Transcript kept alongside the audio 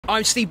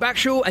I'm Steve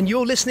Backshaw, and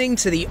you're listening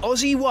to the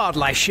Aussie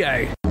Wildlife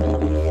Show.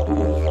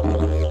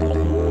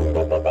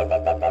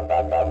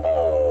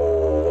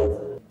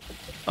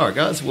 Alright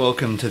guys,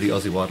 welcome to the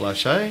Aussie Wildlife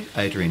Show.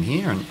 Adrian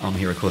here, and I'm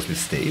here of course with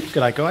Steve.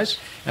 G'day guys.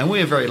 And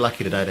we are very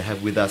lucky today to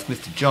have with us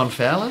Mr. John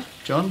Fowler.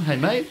 John, hey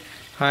mate.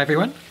 Hi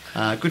everyone.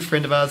 Good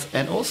friend of ours,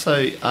 and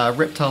also a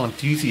reptile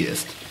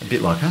enthusiast, a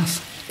bit like us.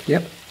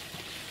 Yep.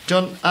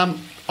 John,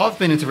 I've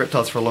been into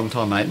reptiles for a long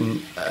time, mate,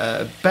 and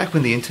back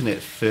when the internet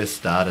first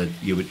started,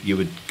 you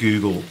would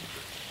Google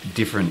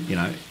different,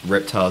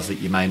 reptiles that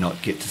you may not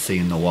get to see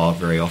in the wild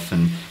very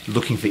often,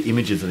 looking for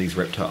images of these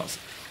reptiles.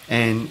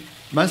 And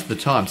most of the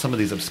time, some of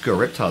these obscure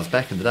reptiles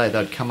back in the day,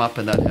 they'd come up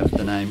and they'd have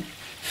the name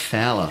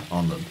Fowler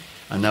on them,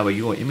 and they were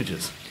your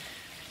images.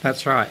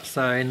 That's right.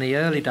 So in the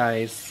early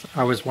days,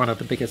 I was had one of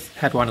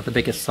the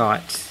biggest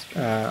sites,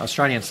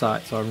 Australian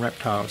sites on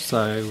reptiles.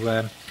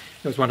 So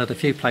it was one of the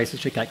few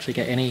places you could actually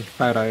get any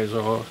photos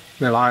or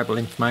reliable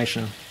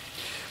information.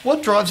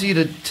 What drives you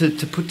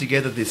to put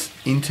together this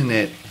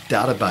internet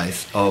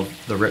database of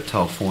the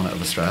reptile fauna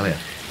of Australia?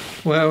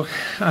 Well,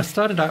 I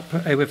started up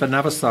with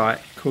another site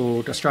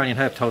called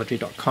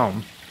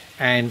AustralianHerpetology.com,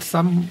 and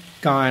some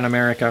guy in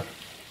America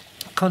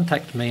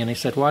contacted me and he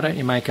said, why don't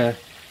you make a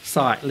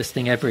site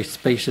listing every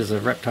species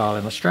of reptile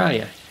in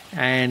Australia?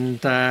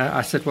 And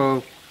I said,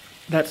 well,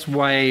 that's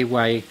way,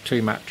 way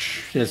too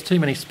much. There's too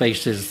many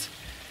species.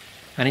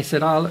 And he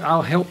said,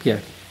 I'll help you.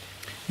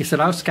 He said,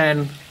 I'll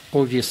scan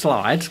all of your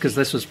slides, because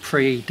this was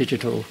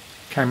pre-digital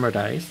camera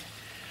days,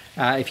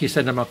 if you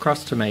send them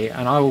across to me,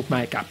 and I will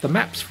make up the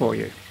maps for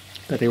you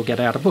that he'll get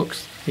out of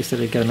books. He said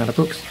he'd get them out of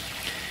books.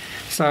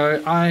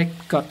 So I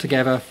got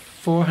together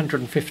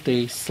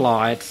 450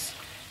 slides,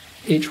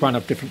 each one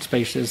of different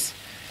species,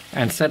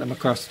 and sent them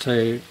across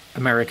to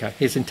America.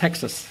 He's in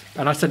Texas.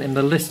 And I sent him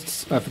the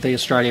lists of the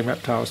Australian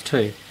reptiles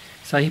too.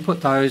 So he put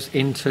those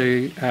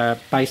into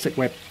basic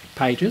web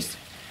pages.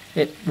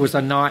 It was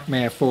a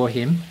nightmare for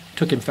him.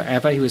 Took him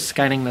forever. He was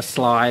scanning the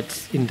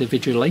slides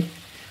individually.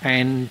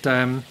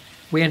 And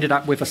we ended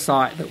up with a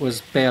site that was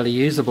barely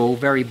usable,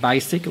 very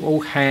basic, all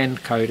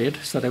hand-coded.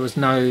 So there was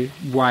no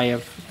way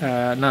of,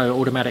 no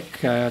automatic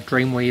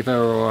Dreamweaver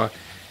or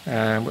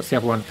what's the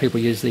other one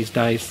people use these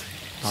days?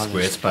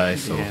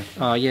 Squarespace.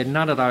 Yeah,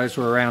 none of those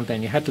were around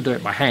then. You had to do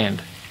it by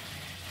hand.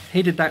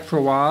 He did that for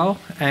a while,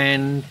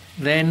 and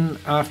then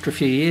after a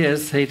few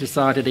years, he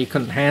decided he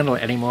couldn't handle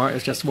it anymore. It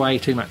was just way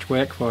too much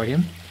work for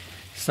him.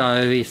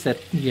 So he said,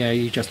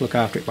 you just look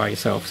after it by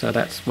yourself. So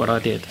that's what I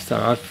did. So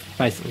I've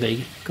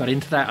basically got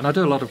into that. And I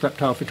do a lot of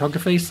reptile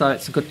photography, so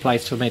it's a good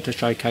place for me to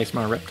showcase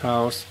my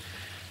reptiles.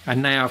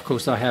 And now, of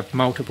course, I have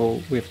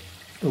multiple, with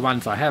the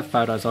ones I have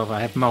photos of, I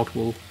have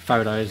multiple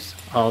photos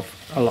of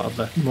a lot of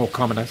the more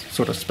common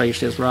sort of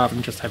species, rather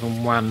than just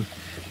having one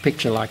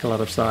picture like a lot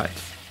of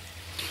sites.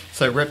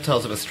 So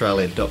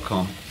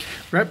reptilesofaustralia.com.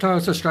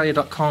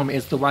 Reptilesaustralia.com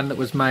is the one that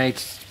was made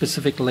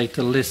specifically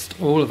to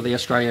list all of the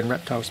Australian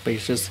reptile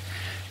species,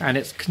 and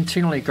it's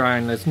continually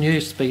growing. There's new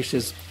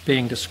species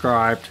being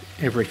described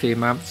every few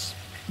months,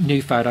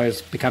 new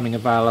photos becoming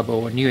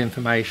available, and new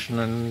information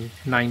and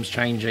names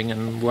changing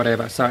and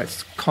whatever. So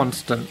it's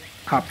constant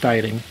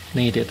updating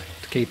needed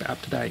to keep it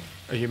up to date.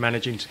 Are you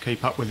managing to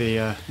keep up with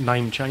the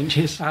name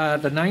changes?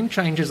 The name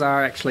changes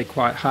are actually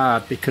quite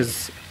hard,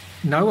 because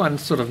no one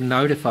sort of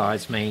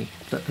notifies me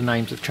that the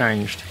names have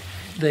changed.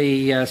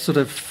 The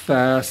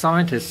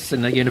scientists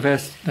in the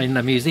university, in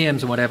the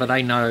museums and whatever,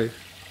 they know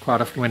quite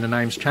often when the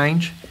names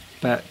change,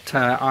 but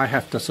I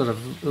have to sort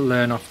of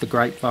learn off the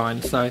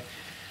grapevine. So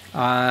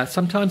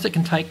sometimes it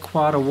can take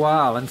quite a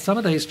while, and some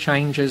of these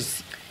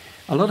changes,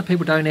 a lot of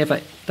people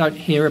don't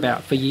hear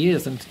about for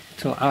years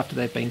until after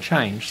they've been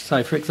changed.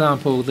 So, for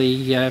example,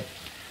 the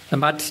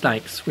mud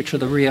snakes, which are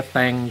the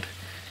rear-fanged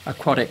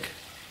aquatic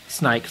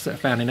snakes that are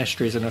found in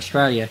estuaries in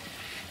Australia,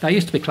 they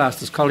used to be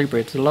classed as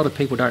colubrids. A lot of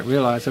people don't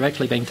realise they've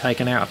actually been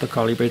taken out of the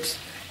colubrids,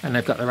 and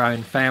they've got their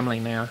own family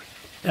now.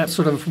 That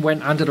sort of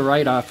went under the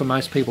radar for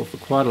most people for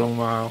quite a long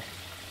while,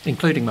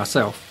 including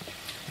myself.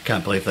 I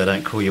can't believe they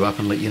don't call you up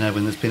and let you know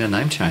when there's been a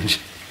name change.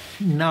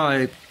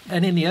 No,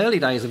 and in the early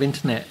days of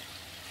internet,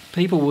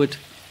 people would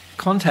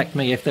contact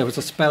me if there was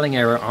a spelling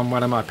error on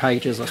one of my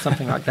pages or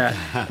something like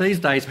that. These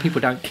days,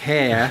 people don't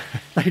care.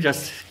 They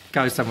just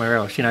go somewhere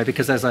else,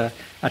 because there's a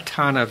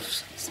ton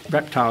of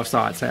reptile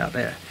sites out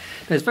there.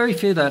 There's very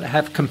few that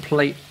have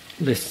complete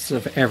lists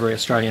of every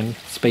Australian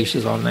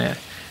species on there.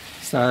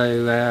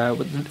 So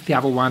the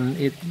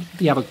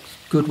other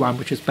good one,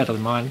 which is better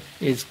than mine,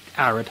 is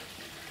Arid.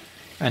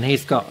 And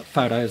he's got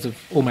photos of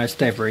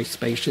almost every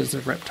species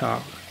of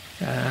reptile.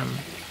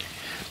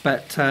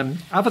 But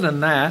other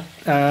than that,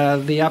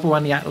 the other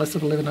one, the Atlas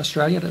of Living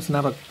Australia, that's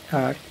another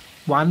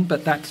one,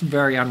 but that's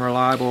very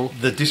unreliable.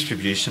 The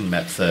distribution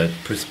maps are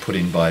put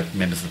in by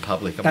members of the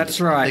public.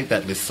 That's right. I think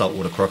that lists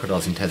saltwater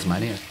crocodiles in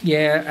Tasmania.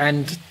 Yeah,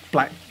 and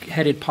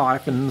black-headed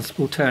pythons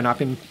will turn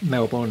up in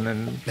Melbourne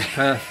and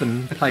Perth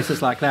and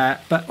places like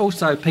that. But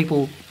also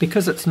people,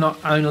 because it's not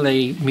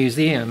only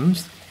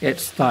museums,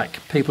 it's like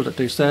people that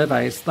do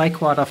surveys, they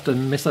quite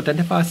often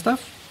misidentify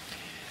stuff.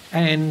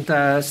 And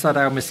so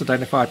they'll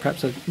misidentify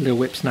perhaps a little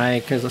whip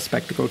snake as a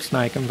spectacled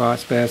snake and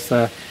vice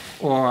versa,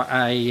 or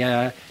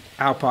a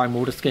alpine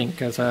water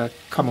skink as a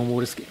common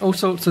water skink, all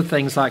sorts of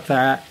things like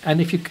that.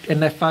 And if you in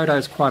their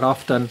photos, quite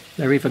often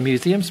they're either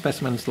museum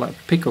specimens like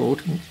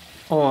pickled,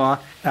 or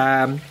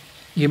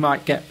you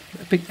might get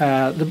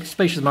the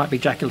species might be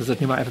jack lizard,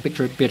 and you might have a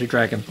picture of bearded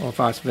dragon, or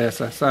vice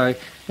versa. So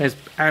there's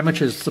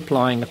amateurs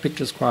supplying the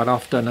pictures quite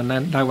often, and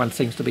then no one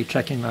seems to be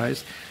checking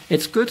those.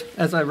 It's good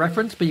as a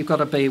reference, but you've got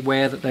to be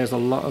aware that there's a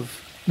lot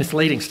of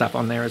misleading stuff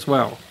on there as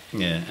well.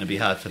 Yeah, and it'd be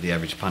hard for the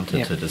average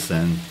punter to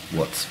discern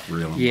what's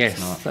real and what's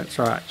not. Yes, that's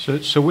right.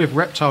 So with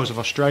Reptiles of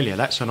Australia,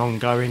 that's an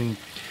ongoing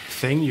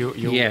thing.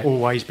 You'll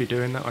always be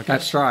doing that, I guess.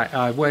 That's right.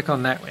 I work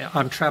on that.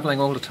 I'm travelling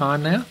all the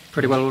time now,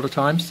 pretty well all the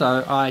time.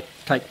 So I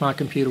take my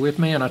computer with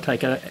me, and I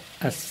take a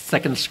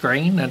second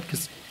screen, and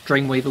because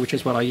Dreamweaver, which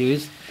is what I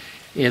use,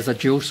 is a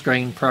dual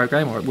screen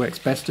program, or it works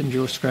best in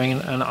dual screen,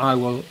 and I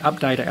will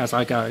update it as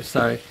I go.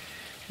 So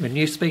when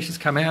new species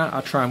come out,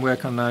 I try and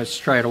work on those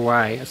straight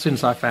away as soon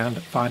as I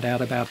find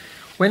out about it.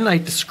 When they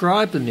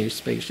describe the new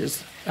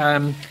species,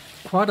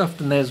 quite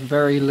often there's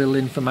very little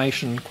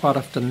information, quite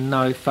often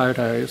no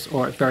photos,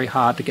 or it's very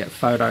hard to get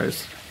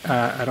photos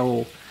at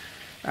all.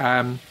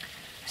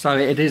 So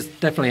it is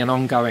definitely an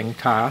ongoing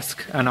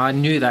task, and I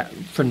knew that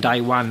from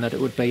day one that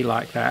it would be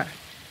like that.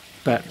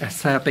 But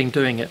so I've been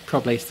doing it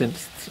probably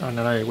since, I don't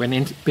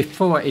know,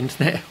 before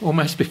internet,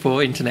 almost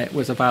before internet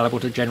was available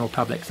to the general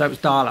public. So it was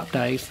dial-up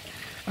days,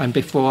 and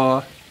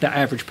before the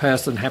average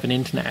person having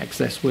internet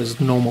access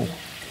was normal.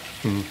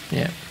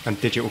 Yeah. And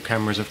digital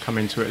cameras have come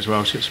into it as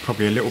well, so it's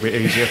probably a little bit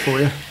easier for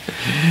you.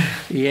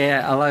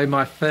 Yeah, although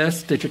my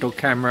first digital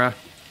camera,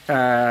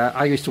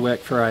 I used to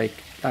work for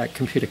a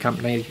computer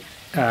company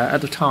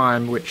at the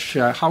time which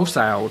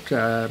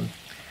wholesaled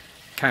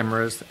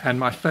cameras, and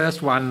my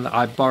first one that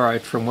I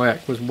borrowed from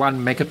work was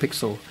 1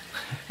 megapixel.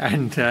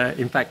 And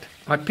in fact,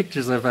 my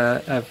pictures of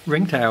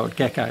ring-tailed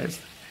geckos,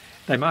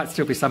 there might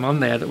still be some on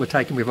there that were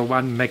taken with a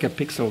 1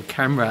 megapixel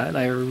camera.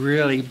 They were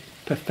really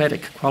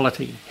pathetic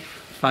quality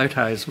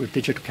photos with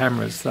digital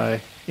cameras, so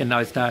in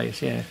those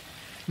days, yeah.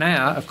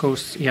 Now, of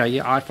course,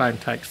 your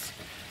iPhone takes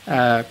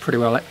pretty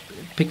well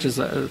pictures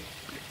that are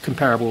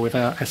comparable with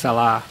our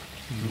SLR.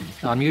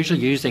 Mm-hmm. I'm usually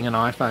using an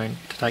iPhone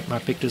to take my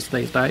pictures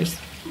these days.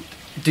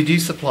 Did you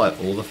supply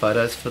all the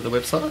photos for the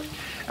website?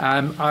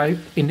 I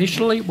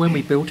initially, when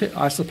we built it,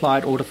 I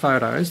supplied all the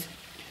photos,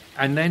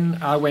 and then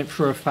I went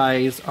through a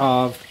phase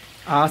of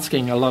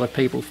asking a lot of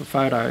people for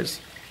photos.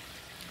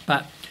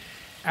 But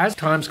as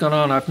time's gone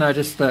on, I've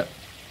noticed that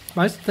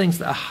most things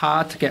that are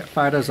hard to get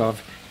photos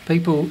of,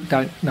 people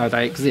don't know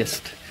they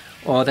exist,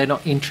 or they're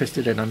not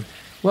interested in them.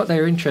 What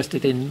they're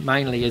interested in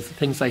mainly is the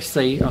things they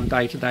see on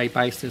day-to-day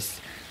basis,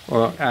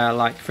 or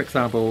like, for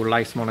example,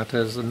 lace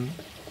monitors and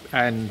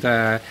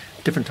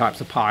different types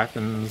of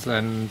pythons,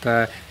 and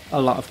a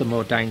lot of the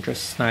more dangerous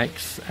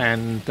snakes,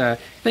 and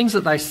things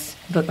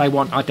that they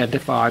want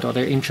identified, or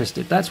they're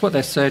interested. That's what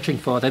they're searching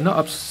for. They're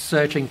not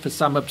searching for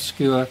some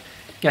obscure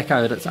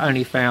gecko that's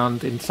only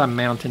found in some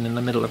mountain in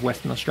the middle of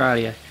Western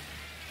Australia.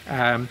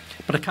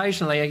 But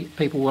occasionally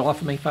people will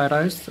offer me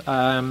photos,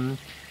 and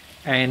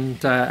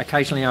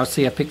occasionally I'll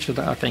see a picture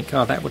that I think,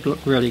 oh, that would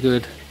look really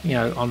good,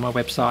 on my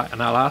website,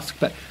 and I'll ask.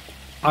 But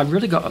I'm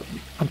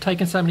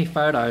taking so many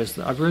photos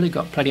that I've really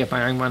got plenty of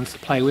my own ones to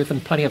play with,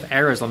 and plenty of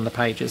errors on the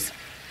pages.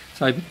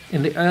 So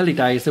in the early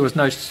days there was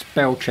no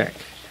spell check,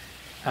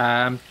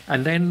 and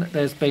then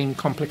there's been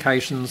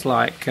complications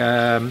like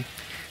the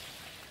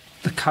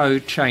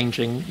code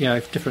changing,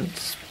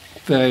 different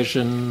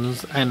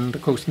versions, and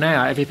of course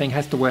now everything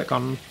has to work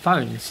on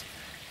phones.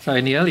 So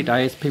in the early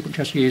days people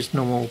just used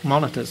normal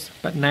monitors,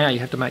 but now you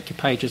have to make your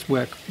pages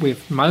work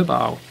with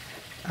mobile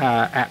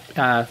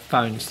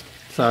phones.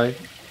 So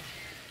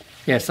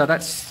yeah, so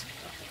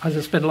I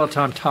just spend a lot of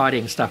time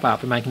tidying stuff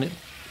up and making it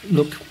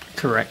look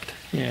correct.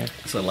 Yeah,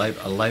 it's a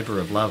labour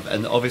of love,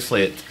 and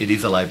obviously it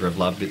is a labour of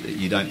love.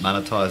 You don't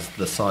monetise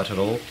the site at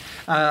all.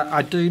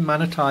 I do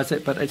monetise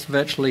it, but it's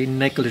virtually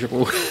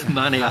negligible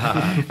money.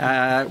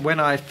 When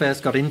I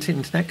first got into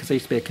internet, because I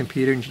used to be a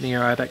computer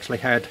engineer, I'd actually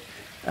had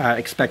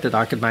expected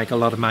I could make a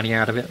lot of money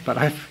out of it, but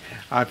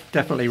I'm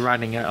definitely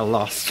running at a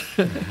loss.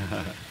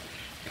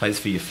 Pays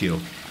for your fuel.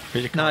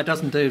 No, it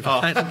doesn't do. It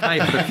doesn't pay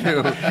for the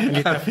fuel.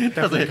 You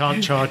definitely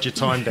can't charge your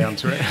time down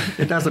to it.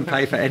 It doesn't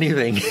pay for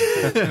anything.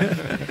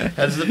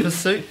 Has the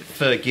pursuit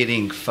for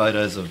getting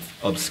photos of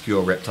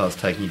obscure reptiles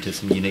taken you to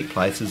some unique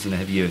places, and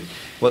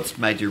what's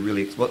made you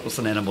what's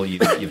an animal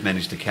you've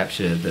managed to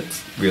capture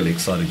that's really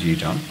excited you,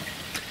 John?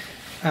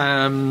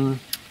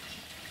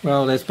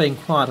 Well, there's been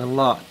quite a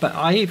lot, but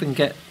I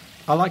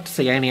like to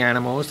see any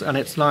animals, and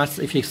it's nice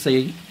if you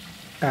see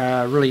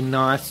really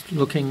nice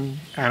looking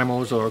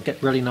animals, or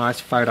get really nice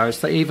photos.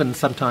 So even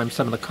sometimes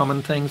some of the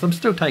common things, I'm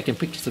still taking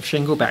pictures of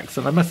shinglebacks,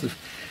 and I must have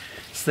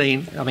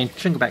seen,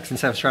 shinglebacks in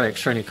South Australia are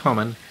extremely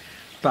common,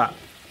 but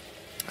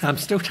I'm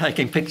still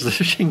taking pictures of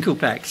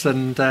shinglebacks,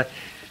 and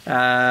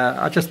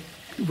I just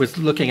was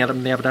looking at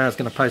them the other day. I was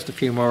going to post a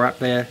few more up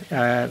there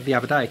the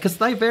other day, because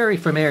they vary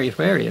from area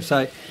to area.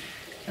 So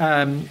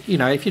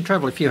if you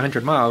travel a few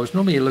hundred miles,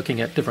 normally you're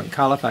looking at different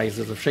colour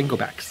phases of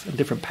shinglebacks and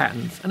different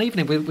patterns. And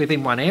even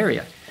within one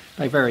area,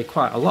 they vary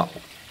quite a lot.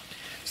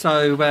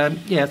 So,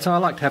 so I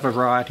like to have a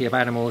variety of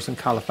animals and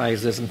colour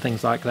phases and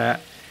things like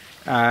that.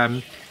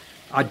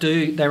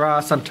 There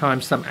are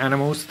sometimes some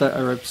animals that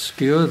are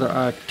obscure that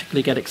I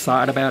particularly get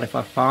excited about if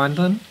I find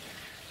them.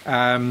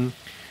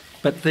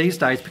 But these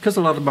days, because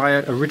a lot of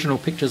my original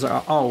pictures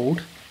are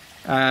old,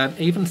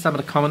 even some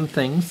of the common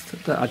things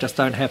that I just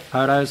don't have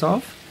photos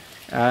of,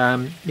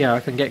 I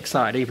can get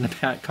excited even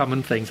about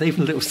common things,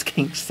 even little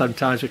skinks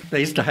sometimes.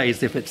 These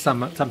days, if it's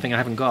something I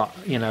haven't got,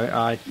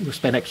 I will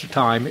spend extra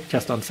time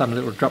just on some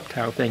little drop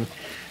tail thing.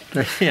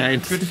 Good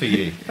for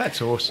you.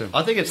 That's awesome.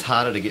 I think it's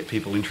harder to get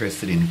people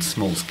interested in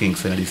small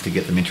skinks than it is to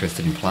get them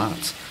interested in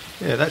plants.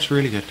 Yeah, that's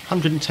really good.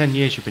 110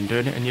 years you've been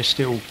doing it and you're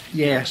still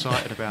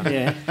excited about it.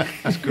 Yeah.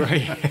 That's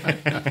great.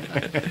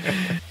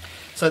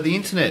 So the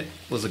internet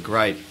was a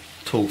great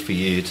tool for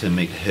you to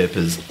meet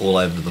herpers all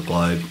over the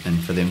globe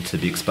and for them to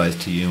be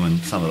exposed to you and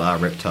some of our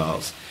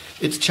reptiles.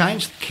 It's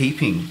changed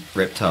keeping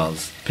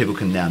reptiles. People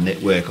can now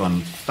network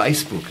on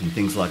Facebook and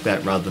things like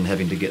that rather than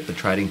having to get the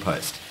trading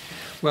post.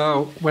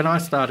 Well, when I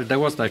started, there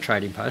was no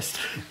trading post.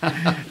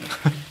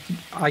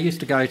 I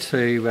used to go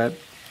to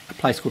a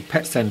place called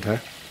Pet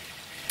Centre,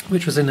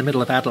 which was in the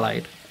middle of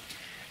Adelaide,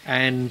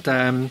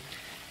 and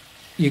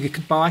you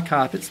could buy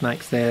carpet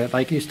snakes there.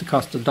 They used to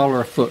cost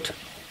 $1 a foot.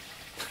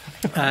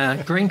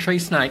 Green tree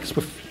snakes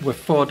were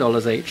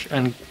 $4 each,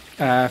 and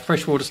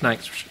freshwater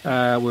snakes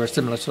were a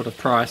similar sort of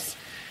price.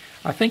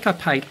 I think I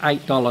paid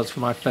 $8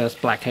 for my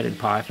first black-headed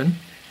python,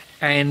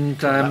 and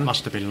that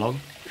must have been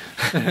long.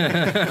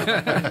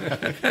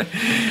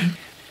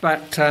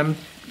 But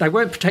they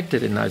weren't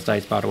protected in those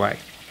days, by the way.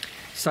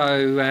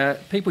 So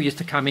people used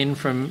to come in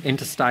from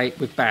interstate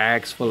with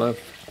bags full of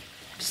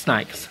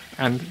snakes,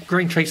 and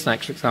green tree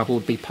snakes, for example,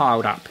 would be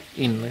piled up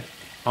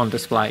on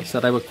display. So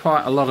there were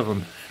quite a lot of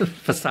them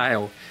for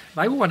sale.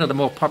 They were one of the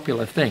more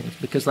popular things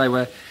because they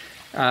were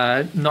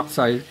not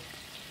so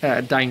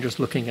dangerous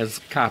looking as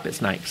carpet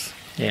snakes.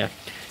 Yeah,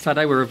 so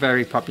they were a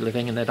very popular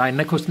thing in their day, and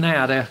of course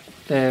now they're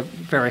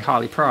very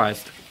highly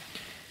prized.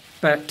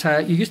 But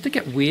you used to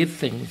get weird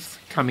things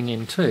coming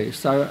in too.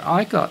 So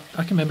I can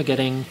remember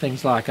getting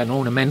things like an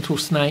ornamental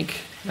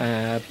snake,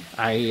 one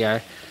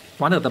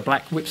of the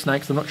black whip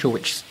snakes. I'm not sure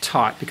which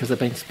type because they've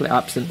been split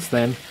up since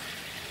then.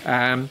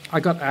 I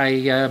got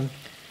a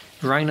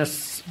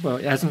Varanus. Well,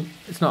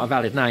 it's not a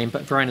valid name,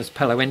 but Varanus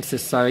peloensis.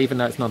 So even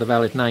though it's not a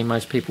valid name,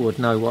 most people would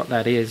know what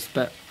that is.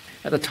 But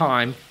at the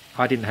time,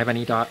 I didn't have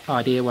any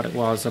idea what it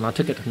was, and I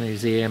took it to the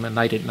museum, and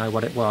they didn't know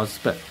what it was.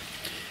 But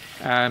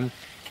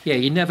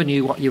you never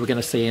knew what you were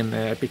going to see in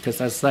there because,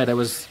 as I say, there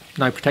was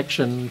no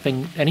protection.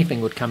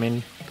 Anything would come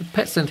in. The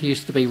pet centre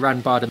used to be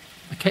run by the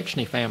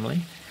McKechnie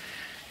family,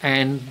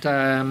 and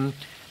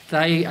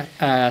they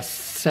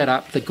set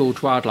up the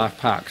Gorge Wildlife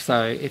Park.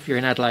 So if you're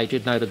in Adelaide,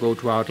 you'd know the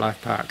Gorge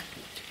Wildlife Park.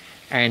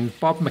 And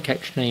Bob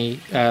McKechnie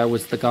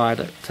was the guy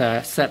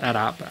that set that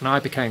up, and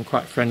I became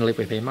quite friendly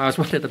with him. I was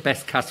one of the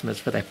best customers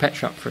for their pet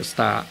shop for a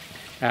start.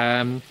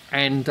 And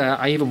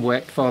I even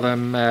worked for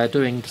them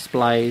doing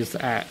displays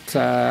at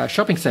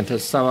shopping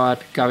centres. So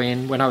I'd go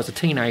in when I was a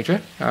teenager.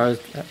 I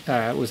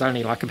was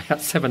only like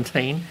about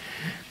 17.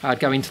 I'd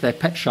go into their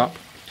pet shop,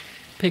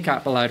 pick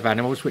up a load of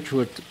animals, which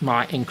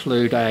might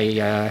include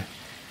a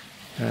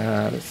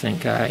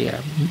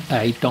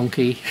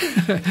donkey,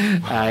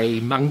 a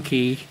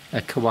monkey,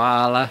 a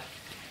koala,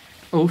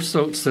 all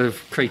sorts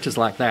of creatures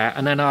like that.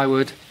 And then I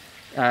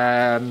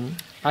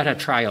had a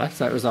trailer,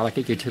 so it was like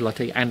a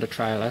utility and a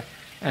trailer.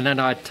 And then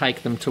I'd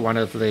take them to one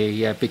of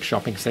the big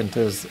shopping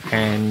centres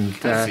and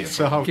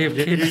give kids...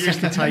 You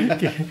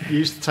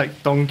used to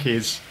take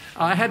donkeys.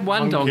 I had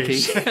one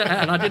donkey,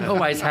 and I didn't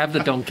always have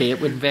the donkey.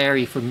 It would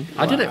vary from...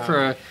 I did it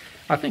for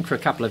a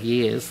couple of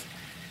years.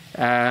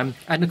 And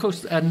of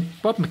course,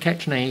 Bob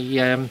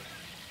McKechnie,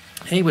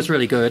 he was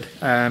really good.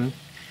 And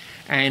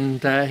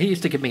he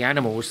used to give me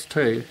animals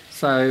too.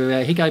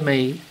 So he gave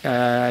me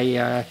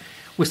a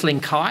whistling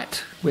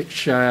kite,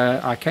 which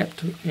I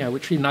kept,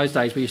 which in those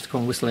days we used to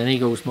call them whistling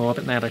eagles more,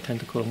 but now they tend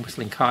to call them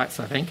whistling kites,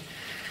 I think.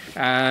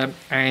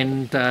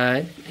 And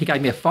he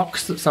gave me a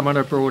fox that someone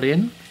had brought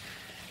in.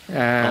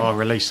 I'll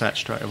release that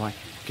straight away.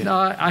 No,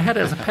 I had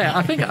it as a pet,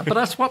 I think, but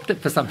I swapped it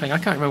for something. I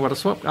can't remember what I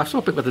swapped. I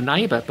swapped it with a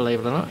neighbour,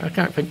 believe it or not. I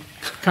can't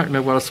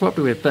remember what I swapped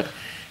it with, but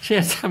she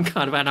had some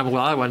kind of animal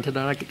I wanted.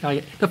 And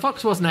the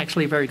fox wasn't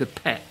actually a very good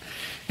pet.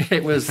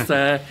 It was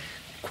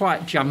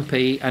quite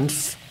jumpy and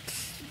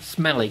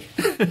smelly,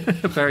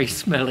 very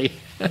smelly.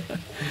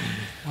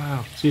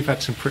 Wow! So you've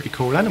had some pretty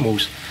cool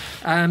animals.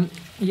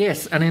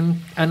 Yes,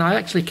 and I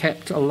actually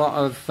kept a lot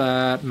of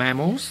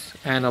mammals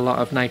and a lot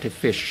of native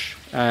fish.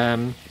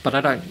 But I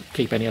don't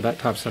keep any of that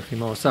type of stuff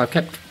anymore. So I've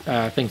kept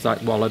things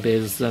like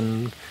wallabies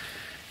and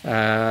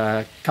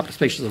a couple of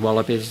species of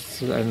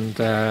wallabies and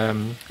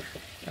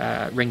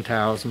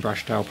ringtails and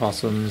brushtail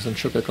possums and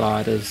sugar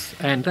gliders,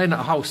 and then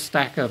a whole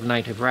stack of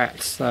native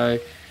rats. So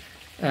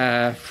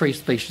 3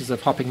 species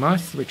of hopping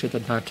mice, which are the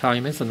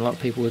notomas, and a lot of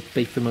people would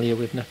be familiar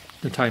with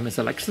Notomas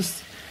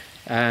alexis.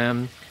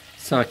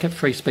 So I kept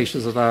 3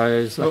 species of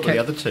those. What were the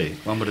other 2?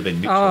 One would have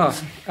been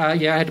Mitchell's. I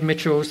had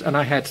Mitchell's and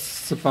I had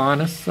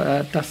Sylvanus.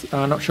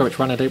 I'm not sure which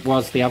one it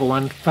was, the other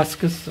one,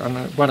 Fuscus.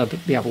 One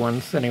of the other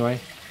ones, anyway.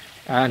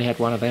 I only had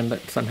one of them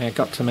that somehow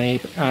got to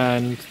me.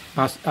 And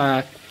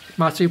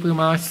marsupial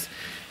mice.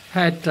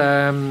 Had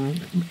some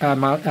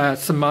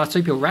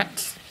marsupial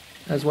rats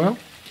as well.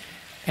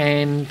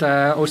 And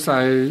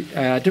also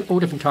all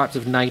different types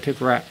of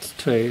native rats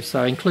too.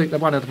 So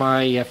one of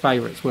my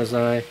favourites was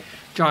a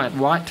giant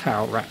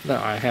white-tailed rat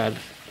that I had,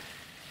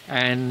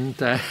 and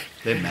they're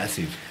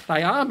massive.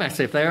 They are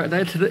massive.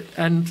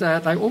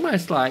 They're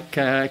almost like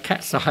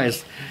cat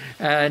size.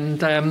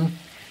 And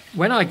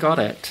when I got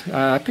it,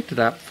 I picked it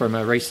up from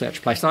a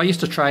research place. I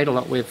used to trade a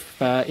lot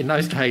with, in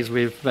those days,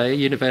 with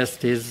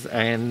universities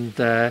and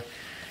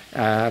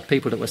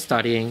people that were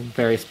studying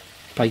various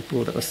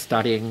people that were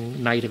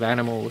studying native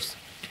animals.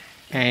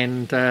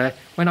 And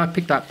when I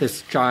picked up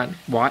this giant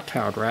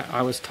white-tailed rat,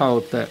 I was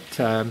told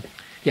that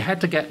you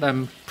had to get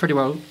them pretty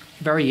well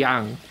very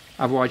young,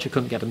 otherwise you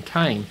couldn't get them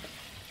tame.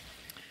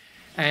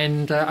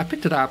 And I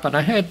picked it up, and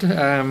I had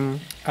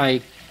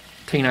a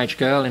teenage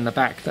girl in the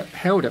back that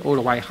held it all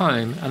the way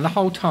home, and the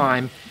whole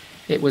time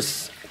it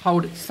was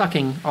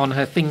sucking on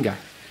her finger,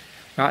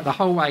 right, the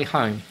whole way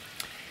home.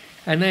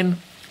 And then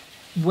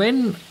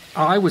when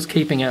I was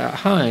keeping it at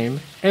home,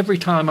 every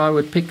time I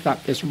would pick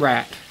up this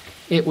rat,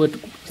 it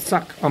would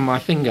suck on my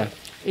finger,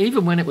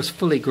 even when it was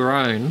fully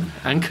grown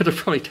and could have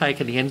probably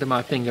taken the end of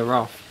my finger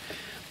off.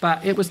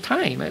 But it was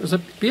tame. It was a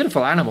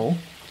beautiful animal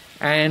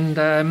and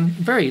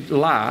very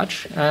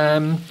large.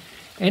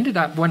 Ended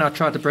up, when I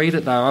tried to breed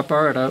it, though, I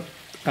borrowed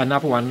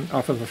another one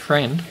off of a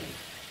friend,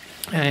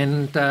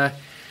 and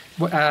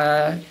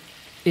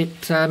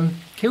it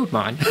killed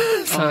mine.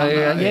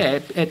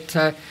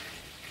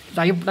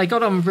 They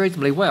got on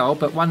reasonably well,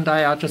 but one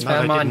day I just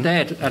found mine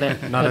dead.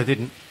 No, they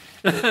didn't.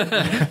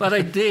 Well,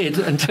 they did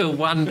until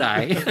one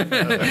day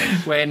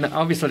when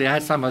obviously I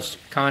had some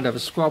kind of a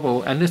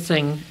squabble, and this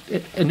thing,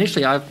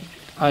 initially I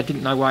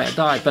didn't know why it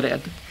died, but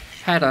it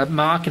had a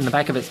mark in the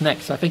back of its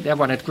neck, so I think the other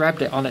one had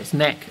grabbed it on its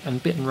neck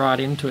and bitten right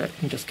into it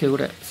and just killed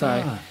it.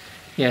 So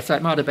so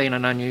it might have been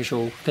an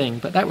unusual thing,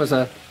 but that was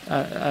a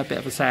bit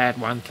of a sad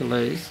one to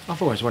lose.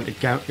 I've always wanted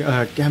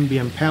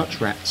Gambian pouch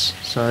rats,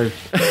 so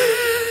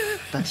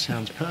that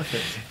sounds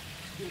perfect.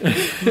 I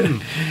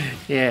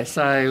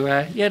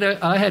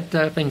had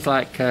things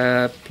like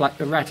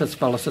Rattus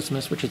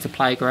volocissimus, which is a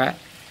plague rat.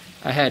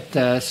 I had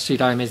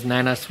Pseudomys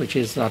nanus, which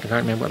is, I don't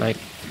remember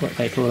what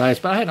they call those,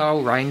 but I had a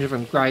whole range of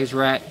them, Gray's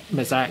rat,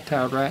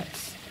 mosaic-tailed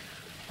rats,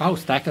 a whole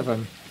stack of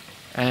them.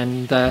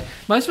 And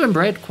most of them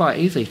bred quite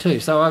easy too.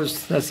 So I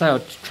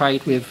would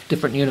trade with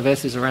different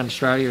universities around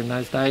Australia in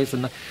those days,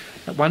 and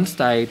at one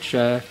stage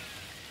I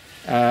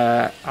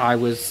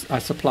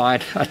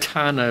supplied a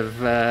ton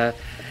of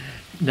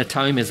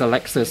Natomis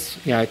alexis,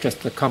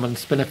 just the common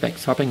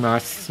spinifex hopping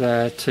mice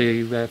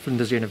to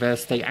Flinders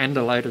University, and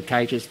a load of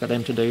cages for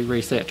them to do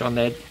research on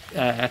their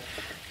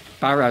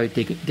burrow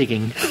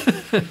digging.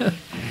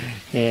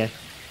 Yeah.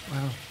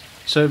 Wow.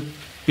 So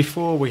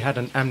before we had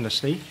an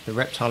amnesty, the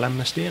reptile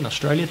amnesty in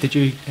Australia, did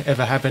you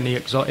ever have any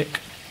exotic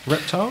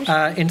reptiles?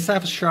 In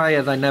South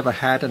Australia, they never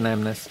had an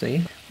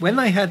amnesty. When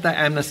they had that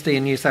amnesty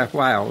in New South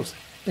Wales,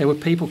 there were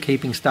people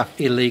keeping stuff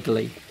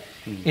illegally.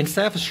 In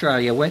South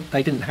Australia, when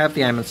they didn't have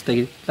the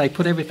amnesty, they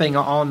put everything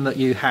on that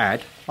you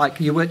had, like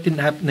you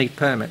didn't need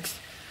permits.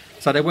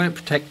 So they weren't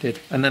protected,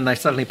 and then they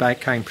suddenly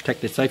became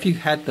protected. So if you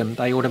had them,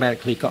 they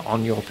automatically got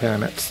on your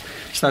permits.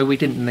 So we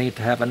didn't need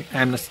to have an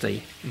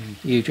amnesty.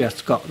 You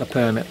just got the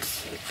permits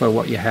for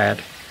what you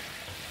had,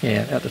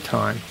 at the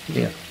time,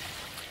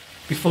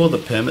 Before the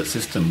permit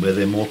system, were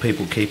there more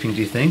people keeping, do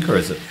you think, or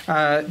is it?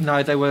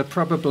 No, there were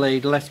probably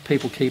less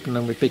people keeping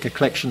them with bigger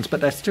collections, but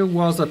there still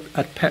was a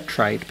pet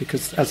trade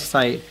because, as I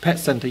say, Pet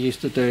Centre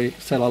used to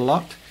sell a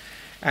lot.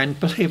 And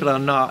believe it or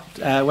not,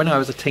 when I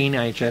was a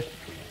teenager,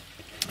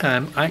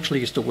 I actually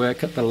used to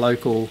work at the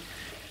local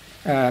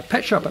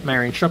pet shop at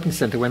Marion Shopping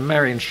Centre. When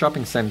Marion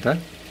Shopping Centre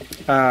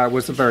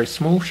was a very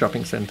small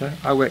shopping centre,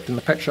 I worked in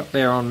the pet shop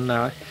there on,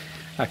 I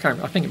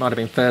think it might have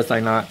been Thursday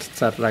nights,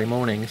 Saturday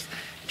mornings,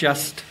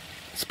 just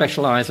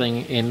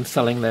specialising in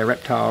selling their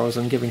reptiles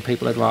and giving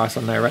people advice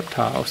on their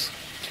reptiles.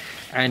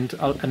 And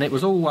it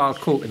was all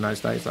wild caught in those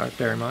days, though,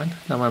 bear in mind.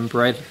 No one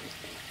bred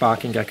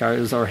barking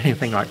geckos or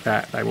anything like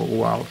that. They were all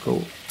wild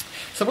caught.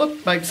 So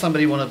what makes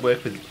somebody want to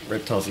work with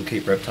reptiles and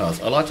keep reptiles?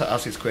 I like to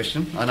ask this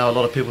question. I know a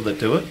lot of people that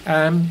do it.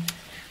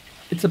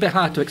 It's a bit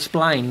hard to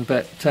explain,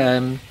 but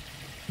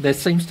there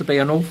seems to be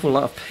an awful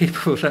lot of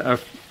people that are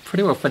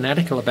pretty well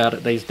fanatical about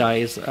it these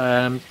days.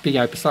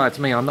 Besides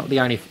me, I'm not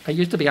the only... It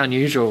used to be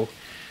unusual.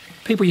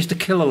 People used to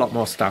kill a lot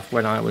more stuff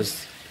when I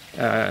was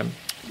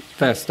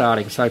first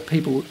starting. So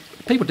people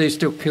do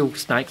still kill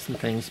snakes and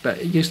things, but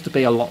it used to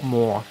be a lot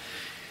more.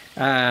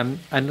 And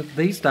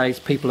these days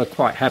people are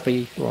quite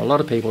happy, or a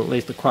lot of people at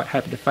least are quite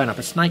happy to phone up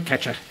a snake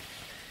catcher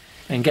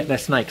and get their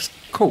snakes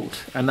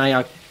caught. And they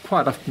are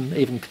quite often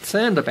even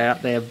concerned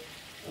about their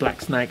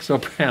black snakes or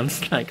brown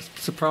snakes,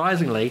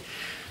 surprisingly,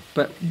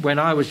 But when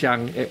I was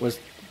young, it was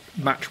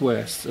much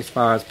worse as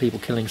far as people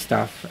killing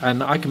stuff.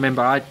 And I can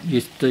remember I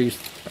used to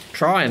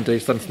try and do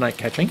some snake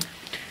catching,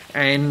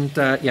 and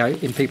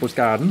in people's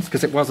gardens,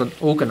 because it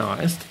wasn't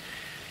organised.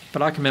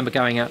 But I can remember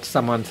going out to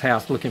someone's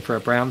house looking for a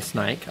brown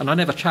snake, and I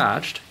never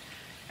charged.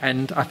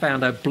 And I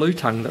found a blue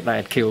tongue that they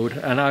had killed,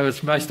 and I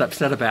was most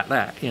upset about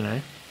that.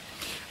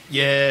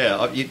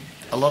 Yeah,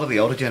 a lot of the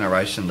older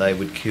generation, they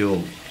would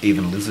kill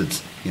even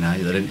lizards. They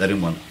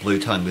didn't want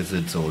blue tongue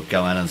lizards or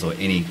goannas or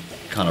any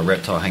kind of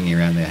reptile hanging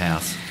around their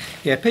house.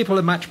 Yeah, people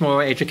are much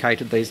more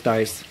educated these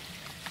days.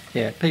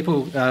 Yeah,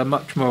 people are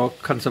much more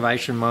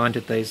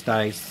conservation-minded these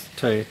days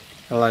too,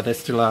 although there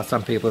still are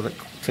some people that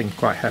seem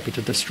quite happy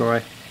to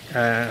destroy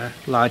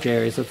large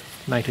areas of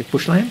native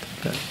bushland.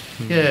 But,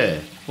 Yeah.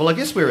 Well, I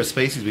guess we're a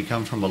species, we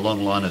come from a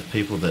long line of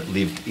people that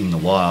lived in the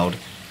wild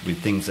with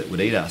things that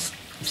would eat us.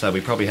 So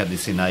we probably have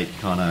this innate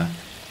kind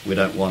of, we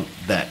don't want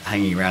that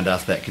hanging around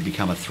us, that could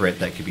become a threat,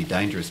 that could be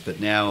dangerous. But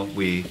now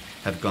we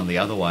have gone the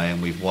other way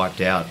and we've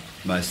wiped out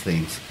most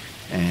things.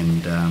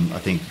 And I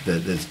think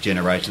that there's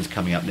generations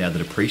coming up now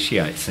that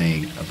appreciate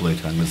seeing a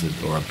blue-tongued lizard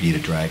or a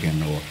bearded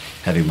dragon or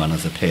having one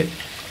as a pet.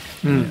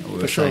 We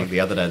were saying the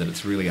other day that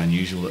it's really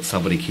unusual that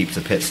somebody keeps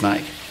a pet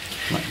snake.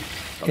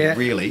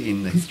 Really,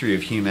 in the history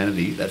of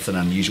humanity, that's an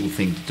unusual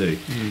thing to do.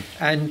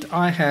 And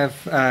I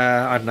have,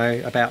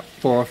 about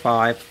 4 or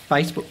 5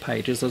 Facebook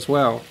pages as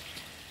well.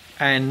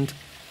 And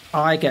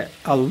I get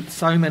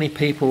so many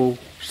people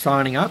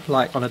signing up,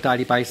 like on a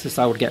daily basis.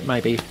 I would get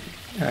maybe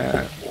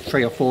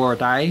 3 or 4 a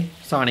day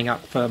signing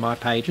up for my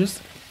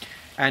pages,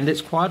 and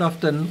it's quite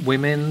often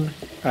women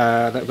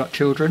that have got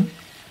children.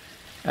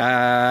 So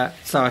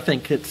I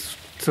think it's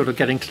sort of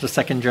getting to the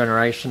second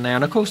generation now.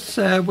 And of course,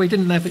 we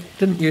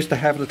didn't used to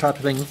have the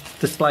type of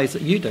displays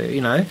that you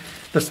do.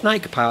 The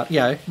snake part,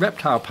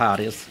 reptile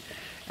parties,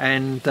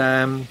 and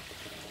there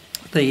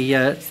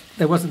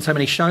wasn't so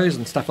many shows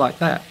and stuff like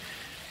that.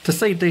 To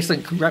see a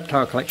decent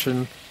reptile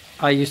collection,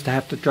 I used to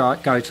have to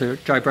go to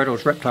Joe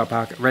Brettle's Reptile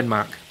Park at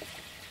Renmark.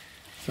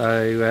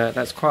 So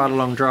that's quite a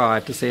long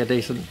drive to see a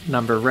decent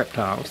number of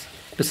reptiles,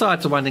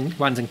 besides the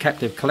ones in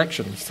captive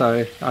collections.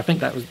 So I think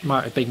that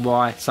might have been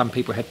why some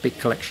people had big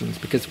collections,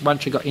 because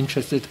once you got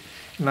interested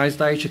in those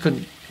days, you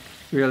couldn't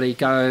really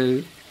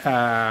go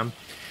to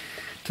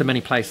many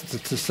places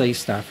to see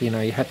stuff. You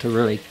had to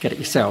really get it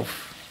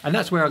yourself. And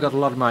that's where I got a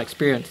lot of my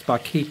experience, by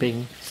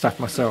keeping stuff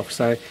myself.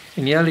 So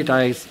in the early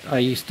days, I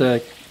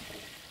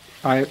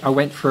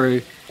went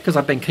through, because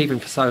I've been keeping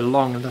for so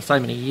long and for so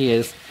many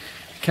years,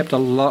 kept a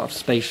lot of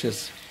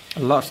species, a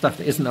lot of stuff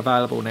that isn't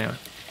available now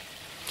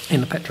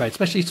in the pet trade,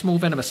 especially small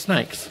venomous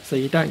snakes. So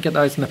you don't get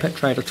those in the pet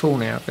trade at all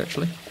now,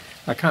 virtually.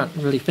 I can't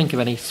really think of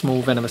any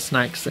small venomous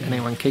snakes that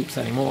anyone keeps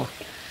anymore.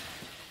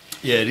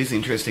 Yeah, it is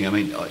interesting. I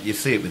mean, you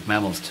see it with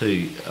mammals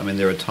too. I mean,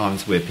 there are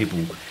times where people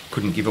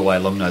couldn't give away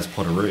long-nosed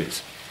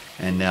potoroos,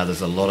 and now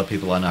there's a lot of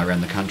people I know around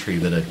the country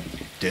that are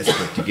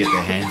desperate to get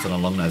their hands on a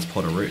long-nosed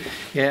potteroo.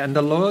 Yeah, and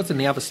the laws in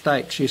the other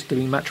states used to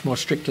be much more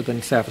stricter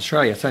than South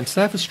Australia. So in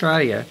South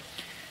Australia,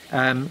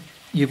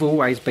 you've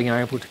always been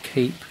able to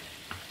keep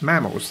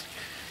mammals,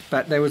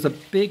 but there was a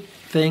big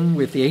thing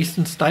with the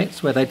eastern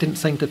states where they didn't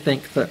seem to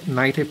think that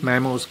native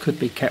mammals could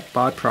be kept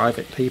by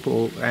private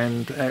people,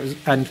 and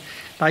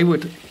they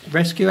would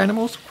rescue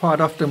animals. Quite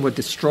often were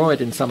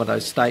destroyed in some of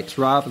those states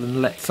rather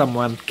than let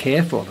someone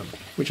care for them,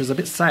 which is a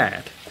bit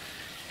sad.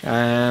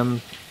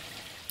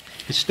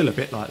 It's still a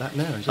bit like that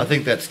now, isn't it? I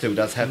think that still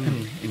does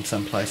happen in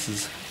some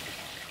places.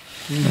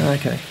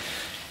 Okay.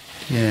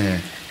 Yeah.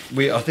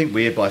 I think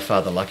we're by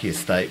far the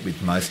luckiest state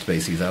with most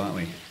species, though, aren't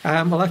we?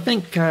 Well, I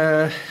think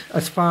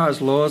as far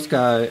as laws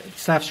go,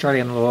 South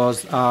Australian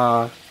laws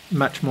are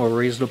much more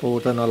reasonable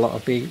than a lot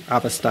of the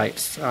other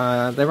states.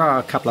 There are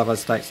a couple of other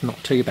states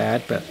not too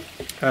bad, but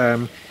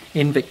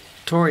in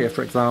Victoria,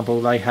 for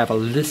example, they have a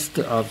list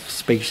of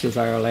species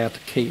they are allowed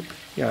to keep.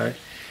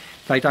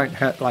 They don't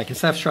have, like in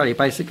South Australia,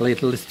 basically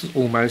the list is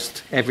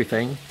almost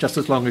everything, just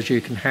as long as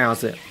you can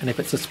house it. And if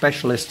it's a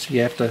specialist,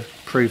 you have to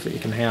prove that you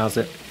can house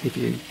it if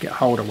you get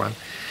hold of one.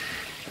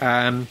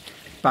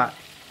 But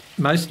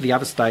most of the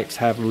other states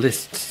have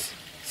lists,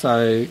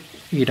 so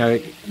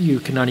you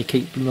can only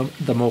keep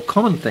the more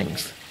common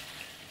things.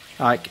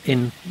 Like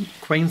in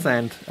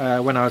Queensland,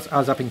 when I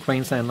was up in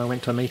Queensland, I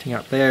went to a meeting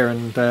up there,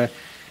 and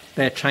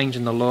they're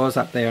changing the laws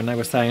up there, and they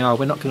were saying,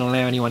 we're not going to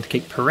allow anyone to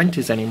keep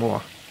parentis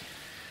anymore.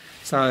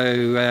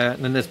 So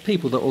then there's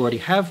people that already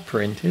have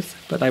parentis,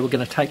 but they were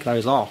going to take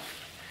those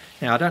off.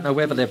 Now, I don't know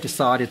whether they've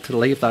decided to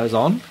leave those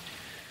on,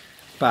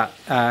 but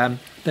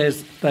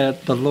there's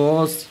the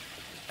laws,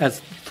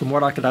 as from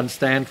what I could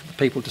understand from the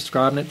people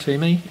describing it to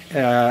me,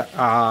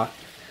 are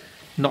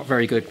not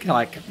very good.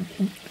 Like,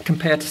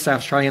 compared to South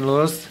Australian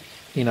laws,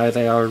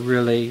 they are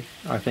really,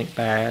 I think,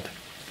 bad.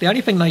 The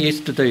only thing they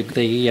used to do,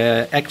 the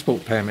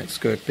export permit's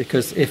good,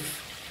 because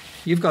if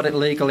you've got it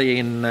legally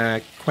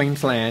in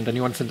Queensland and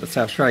you want to send it to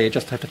South Australia, you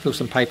just have to fill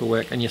some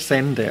paperwork and you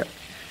send it.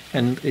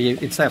 And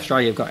in South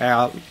Australia, you've got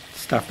our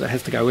stuff that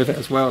has to go with it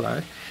as well,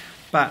 though.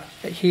 But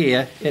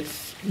here,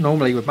 it's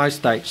normally with most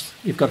states,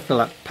 you've got to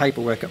fill out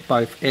paperwork at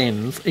both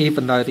ends,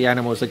 even though the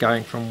animals are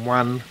going from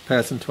one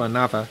person to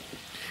another.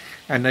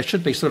 And there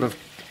should be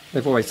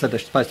they've always said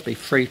there's supposed to be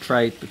free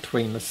trade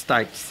between the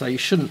states, so you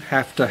shouldn't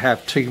have to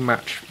have too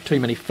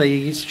many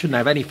fees, shouldn't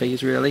have any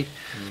fees really,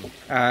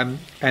 and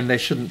there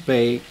shouldn't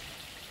be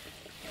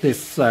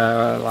this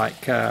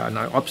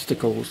no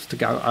obstacles to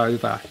go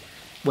over.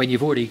 When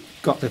you've already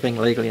got the thing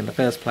legally in the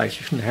first place,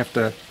 you shouldn't have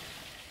to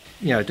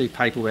do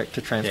paperwork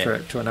to transfer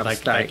it to another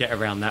state. They get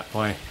around that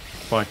by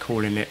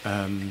calling it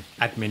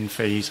admin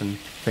fees and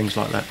things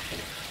like that.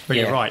 But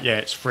you're right,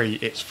 it's free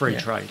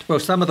trade. Well,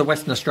 some of the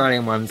Western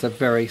Australian ones are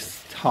very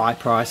high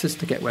prices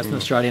to get Western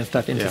Australian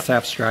stuff into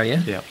South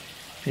Australia.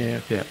 Yeah.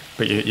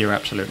 But you're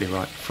absolutely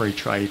right. Free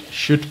trade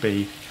should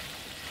be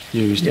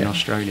used in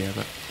Australia.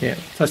 But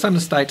so some of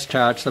the states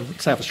charge,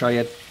 South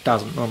Australia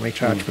doesn't normally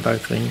charge for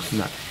those things.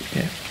 No.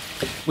 Yeah.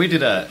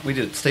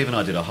 Steve and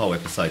I did a whole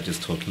episode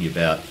just talking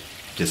about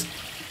just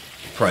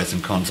pros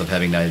and cons of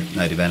having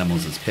native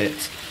animals as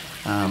pets.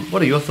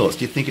 What are your thoughts?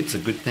 Do you think it's a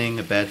good thing,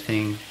 a bad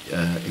thing,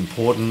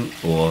 important,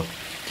 or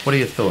what are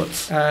your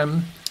thoughts?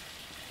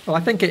 Well, I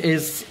think it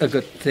is a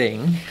good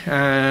thing.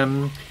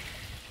 A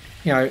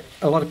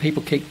lot of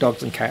people keep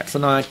dogs and cats,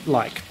 and I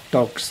like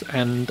dogs,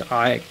 and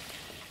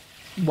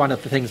one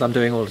of the things I'm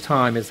doing all the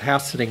time is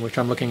house sitting, which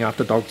I'm looking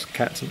after dogs,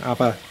 cats, and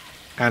other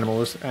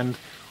animals, and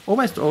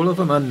almost all of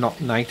them are not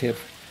native.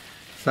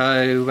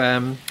 So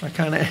I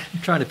kind of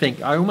trying to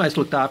think. I almost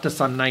looked after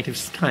some native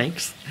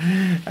snakes,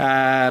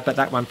 but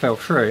that one fell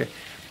through.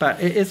 But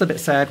it is a bit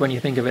sad when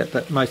you think of it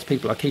that most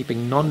people are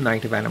keeping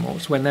non-native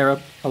animals when there are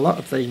a lot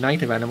of the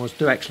native animals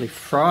do actually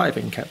thrive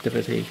in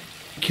captivity.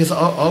 Because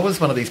I was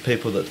one of these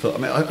people that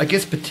thought, I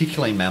guess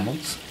particularly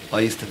mammals, I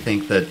used to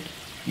think that,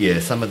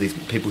 some of these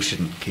people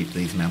shouldn't keep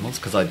these mammals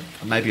because I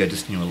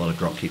just knew a lot of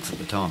drop kicks at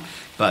the time.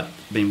 But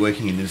been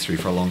working in the industry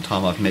for a long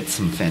time, I've met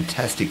some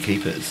fantastic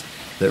keepers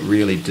that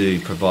really do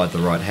provide the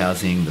right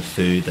housing, the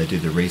food, they do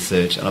the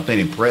research, and I've been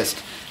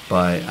impressed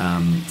by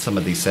some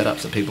of these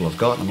setups that people have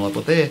got. And I'm like,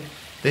 well,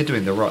 they're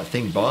doing the right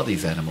thing by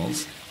these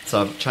animals.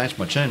 So I've changed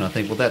my tune. I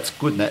think, well, that's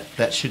good, and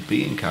that should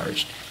be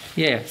encouraged.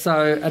 Yeah,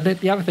 so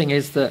the other thing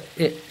is that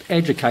it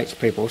educates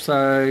people.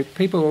 So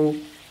people,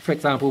 for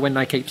example, when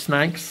they keep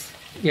snakes,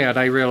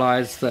 they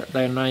realise that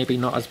they're maybe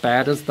not as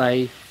bad as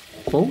they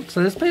thought.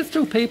 So there's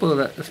still people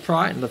that are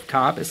frightened of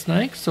carpet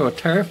snakes or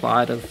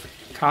terrified of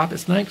carpet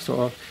snakes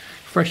or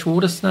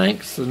freshwater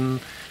snakes and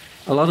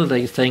a lot of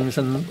these things,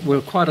 and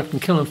we'll quite often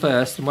kill them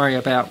first and worry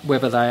about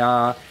whether they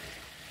are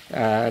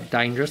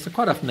dangerous.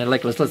 Quite often they're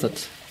legless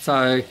lizards.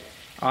 So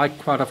I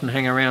quite often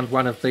hang around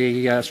one of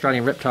the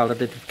Australian Reptile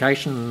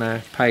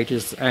identification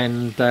pages,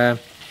 and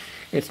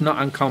it's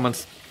not uncommon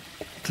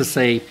to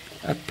see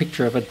a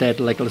picture of a dead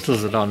legless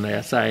lizard on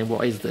there saying,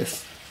 what is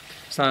this?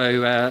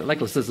 So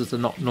legless lizards are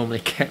not normally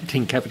kept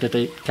in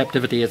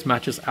captivity as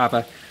much as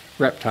other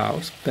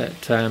reptiles,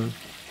 but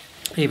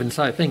even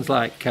so, things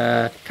like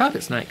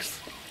carpet snakes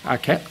are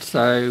kept.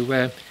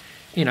 So,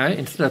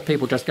 instead of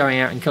people just going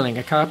out and killing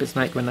a carpet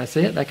snake when they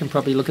see it, they can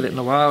probably look at it in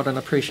the wild and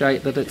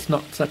appreciate that it's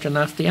not such a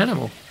nasty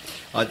animal.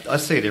 I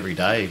see it every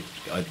day.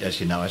 As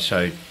you know, I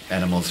show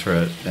animals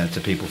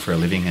to people for a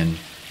living and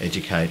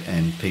educate,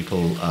 and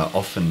people are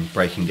often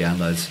breaking down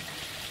those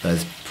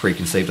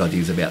preconceived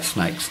ideas about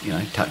snakes,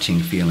 touching,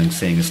 feeling,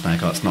 seeing a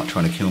snake, it's not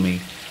trying to kill me.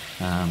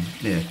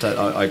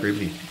 I agree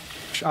with you.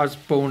 I was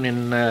born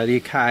in the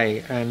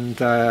UK,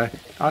 and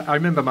I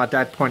remember my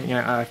dad pointing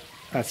out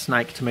a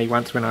snake to me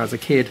once when I was a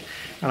kid,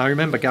 and I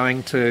remember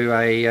going to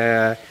a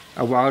an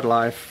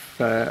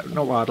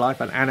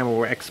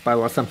animal expo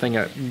or something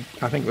at,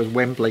 I think it was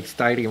Wembley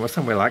Stadium or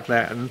somewhere like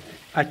that, and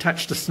I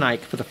touched a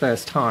snake for the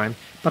first time,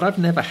 but I've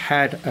never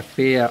had a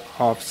fear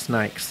of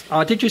snakes.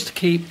 I did used to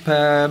keep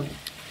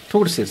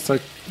tortoises, so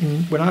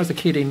when I was a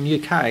kid in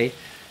UK,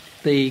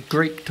 the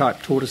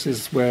Greek-type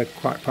tortoises were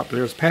quite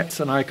popular as pets,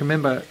 and I can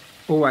remember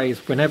always,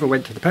 whenever I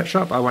went to the pet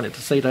shop, I wanted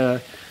to see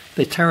the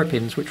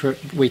terrapins, which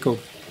we call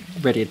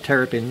red-eared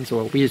terrapins,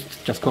 or we used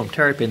to just call them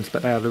terrapins,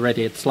 but they are the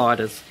red-eared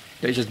sliders,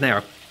 which is now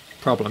a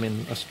problem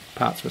in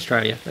parts of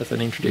Australia as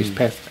an introduced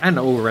pest, and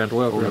all around the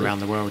world. All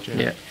around the world,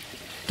 yeah.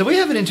 Do we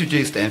have an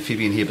introduced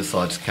amphibian here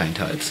besides cane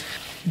toads?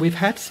 We've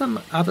had some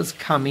others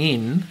come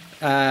in,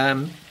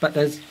 but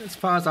as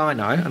far as I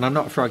know, and I'm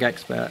not a frog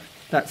expert,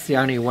 that's the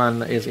only one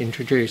that is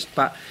introduced.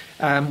 But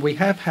we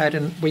have had,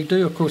 and we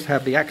do, of course,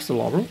 have the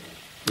axolotl.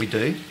 We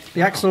do?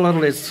 The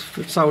axolotl is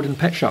sold in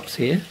pet shops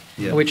here,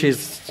 which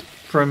is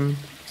from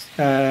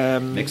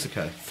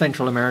Mexico,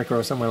 Central America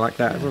or somewhere like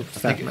that. Yeah.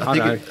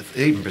 I think it's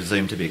even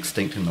presumed to be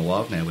extinct in the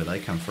wild now, where they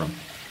come from.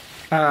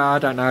 I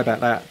don't know about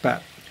that,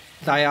 but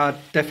they are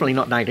definitely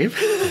not native.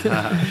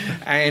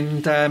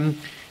 And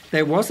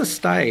there was a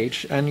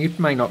stage, and you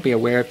may not be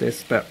aware of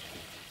this, but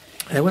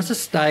there was a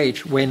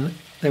stage when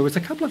there was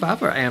a couple of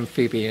other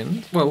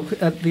amphibians. Well,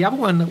 the other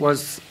one that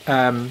was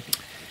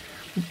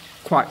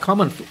quite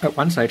common at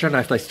one stage, I don't know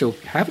if they still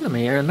have them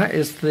here, and that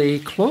is the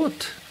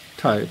clawed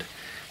toad.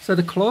 So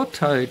the clawed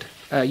toad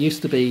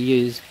used to be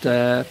used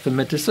for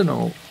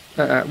medicinal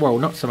well,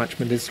 not so much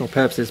medicinal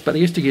purposes, but they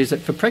used to use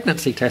it for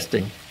pregnancy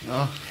testing.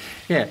 Oh,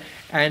 Yeah,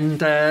 and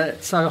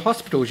so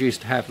hospitals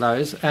used to have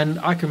those, and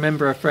I can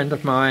remember a friend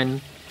of mine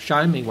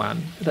showing me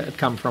one that had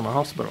come from a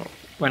hospital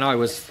when I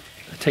was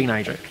a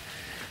teenager,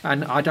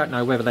 and I don't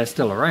know whether they're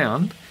still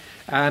around,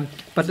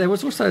 but there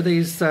was also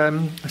a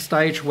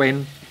stage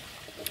when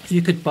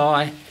you could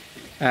buy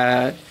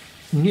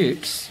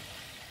newts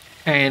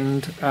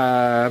and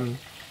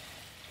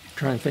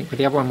try and think, but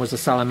the other one was a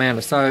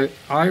salamander. So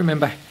I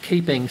remember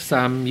keeping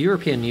some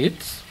European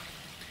newts,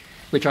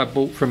 which I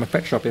bought from a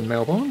pet shop in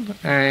Melbourne,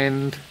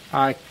 and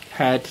I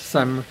had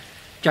some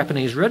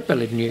Japanese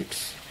red-bellied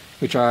newts,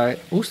 which I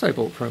also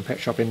bought from a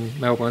pet shop in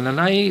Melbourne, and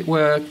they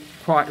were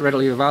quite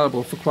readily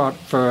available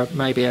for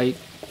maybe a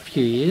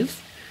few years,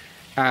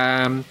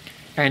 and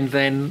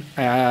then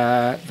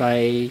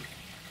they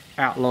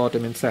outlawed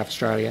them in South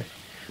Australia.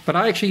 But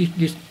I actually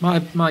used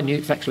my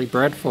newts actually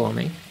bred for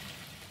me.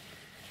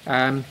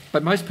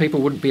 But most people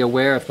wouldn't be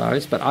aware of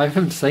those, but I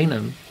haven't seen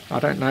them. I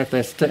don't know if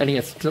there's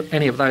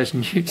any of those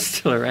newts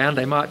still around.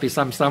 There might be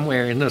some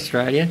somewhere in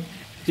Australia.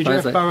 Did you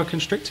have boa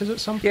constrictors at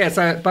some point? Yeah,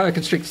 so boa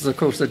constrictors, of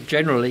course, are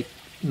generally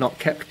not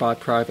kept by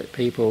private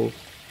people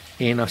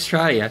in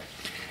Australia.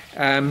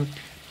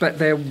 But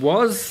there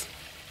was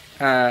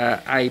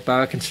a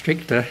boa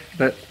constrictor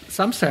that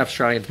some South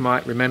Australians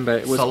might remember.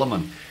 It was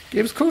Solomon.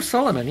 It was called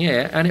Solomon,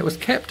 yeah, and it was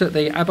kept at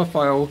the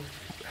Aberfoyle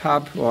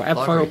Hub or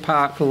Aberfoyle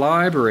Park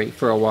Library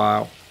for a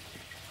while.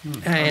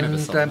 I remember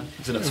Solomon.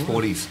 It's in its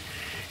 40s.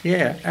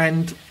 Yeah,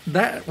 and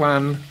that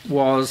one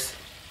was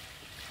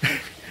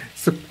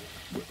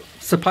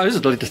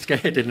supposedly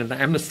discarded in an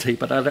amnesty,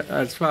 but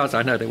as far as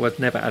I know, there was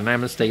never an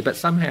amnesty. But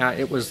somehow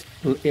it was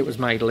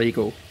made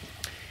legal,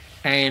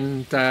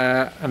 and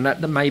that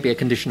maybe a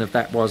condition of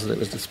that was that it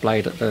was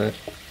displayed at the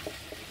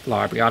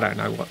library. I don't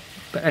know what,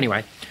 but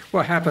anyway,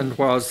 what happened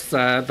was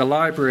the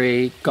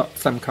library got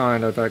some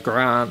kind of a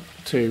grant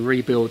to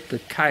rebuild the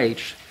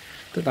cage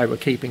that they were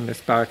keeping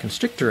this boa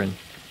constrictor in,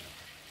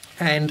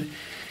 and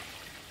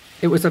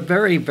it was a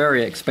very,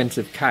 very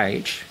expensive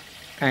cage,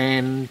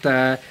 and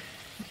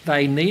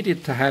they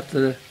needed to have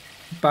the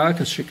boa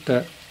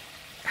constrictor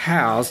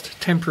housed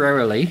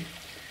temporarily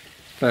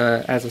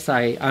for, as I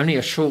say, only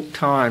a short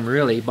time,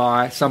 really,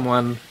 by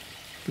someone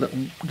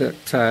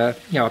that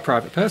a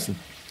private person.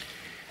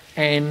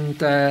 And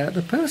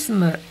the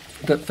person that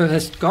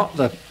first got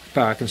the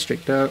boa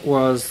constrictor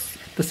was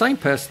the same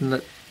person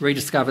that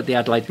rediscovered the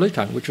Adelaide blue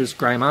tongue, which was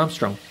Graham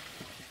Armstrong.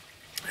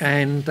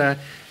 And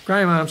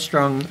Graham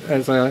Armstrong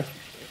was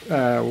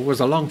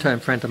a long-term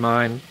friend of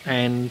mine,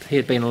 and he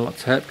had been on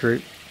lots of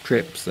herp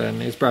trips,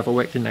 and his brother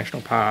worked in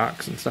national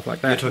parks and stuff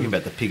like that. You're talking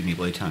about the pygmy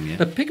blue tongue, yeah?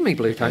 The pygmy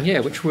blue tongue, yeah,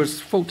 which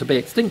was thought to be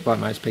extinct by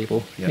most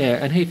people. Yep.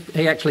 Yeah, and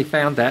he actually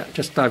found that,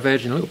 just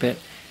diverging a little bit,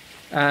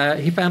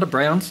 he found a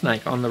brown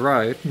snake on the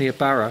road near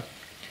Burra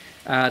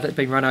that had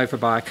been run over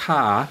by a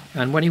car,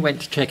 and when he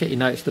went to check it, he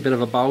noticed a bit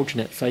of a bulge in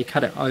it, so he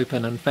cut it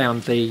open and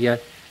found the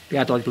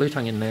Adelaide blue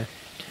tongue in there.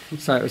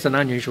 So it was an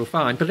unusual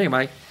find. But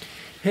anyway,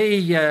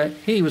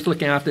 he was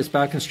looking after this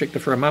boa constrictor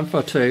for a month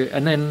or two,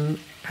 and then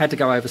had to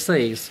go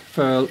overseas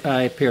for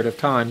a period of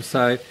time.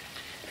 So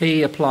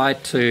he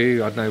applied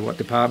to, I don't know what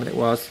department it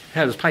was,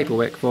 had his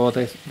paperwork for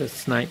the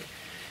snake.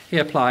 He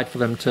applied for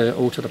them to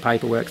alter the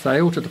paperwork. So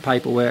they altered the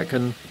paperwork,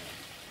 and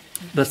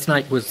the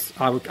snake was,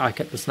 I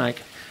kept the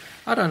snake.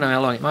 I don't know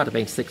how long, it might have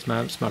been 6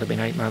 months, might have been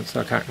 8 months,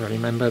 I can't really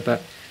remember,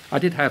 but I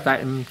did have that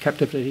in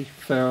captivity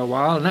for a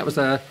while, and that was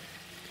a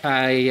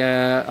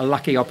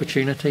lucky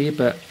opportunity,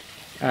 but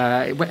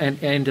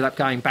it ended up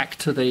going back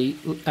to the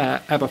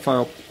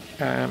Aberfoyle,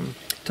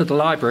 to the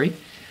library,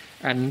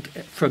 and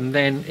from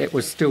then it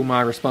was still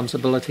my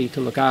responsibility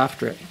to look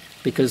after it,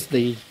 because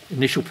the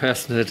initial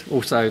person had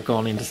also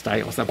gone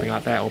interstate or something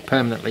like that, or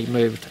permanently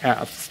moved out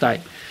of the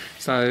state.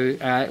 So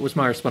it was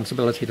my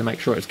responsibility to make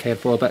sure it was cared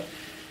for. But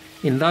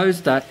in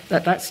at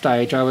that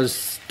stage, I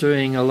was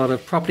doing a lot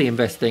of property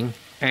investing,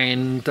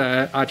 and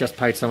I just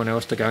paid someone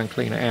else to go and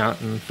clean it out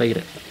and feed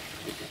it.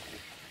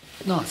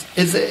 Nice.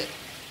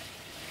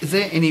 Is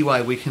there any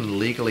way we can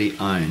legally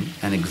own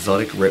an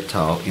exotic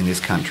reptile in this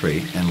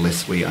country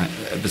unless we own,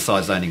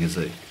 besides owning a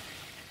zoo?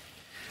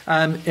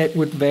 It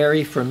would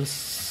vary from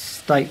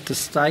state to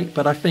state,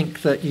 but I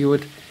think that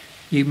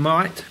you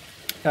might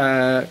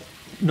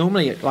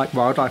normally, like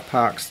wildlife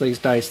parks these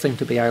days, seem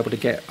to be able to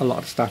get a lot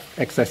of stuff,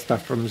 excess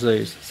stuff from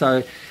zoos.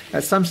 So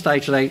at some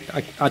stage,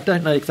 I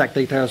don't know exact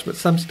details, but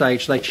at some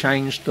stage they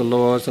changed the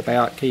laws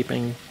about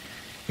keeping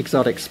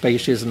exotic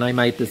species, and they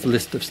made this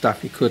list of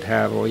stuff you could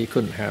have or you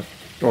couldn't have,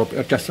 or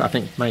just, I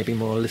think, maybe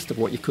more a list of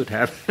what you could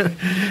have.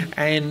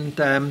 And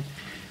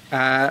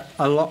a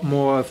lot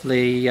more of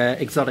the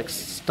exotics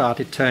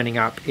started turning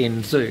up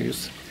in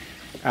zoos.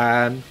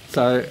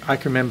 So I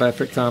can remember,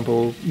 for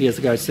example, years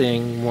ago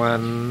seeing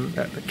one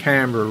at the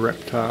Canberra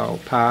Reptile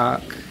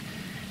Park,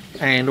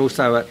 and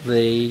also at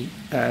the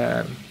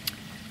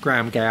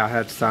Graham Gow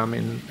had some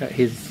at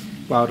his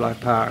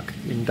wildlife park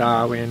in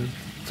Darwin,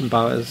 some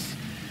boas.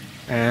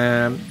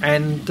 And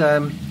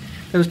there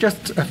was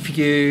just a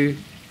few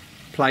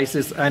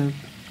places, and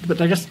but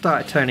they just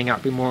started turning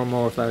up in more and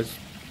more of those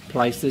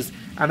places.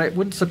 And it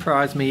wouldn't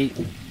surprise me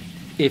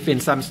if in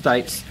some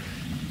states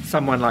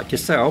someone like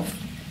yourself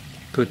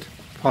could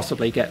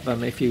possibly get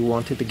them if you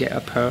wanted to get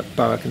a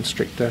boa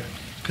constrictor.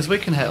 Because we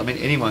can have, I mean,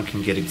 anyone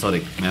can get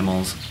exotic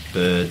mammals,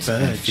 birds,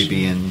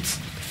 amphibians,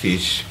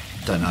 fish,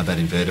 don't know about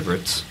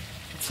invertebrates.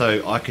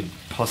 So I could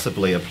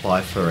possibly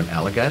apply for an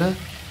alligator.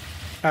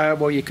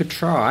 Well, you could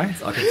try.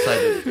 I could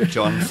say that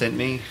John sent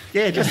me.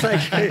 Yeah, just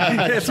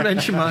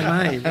mention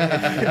my name.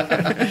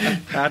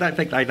 I don't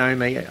think they know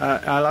me.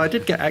 I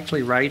did get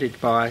actually raided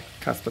by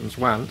customs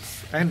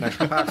once and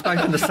national parks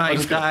both in the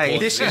same day.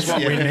 This is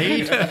what we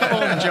need.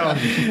 Come on, John.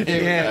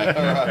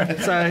 Yeah.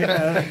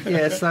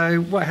 Right.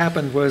 So what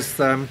happened was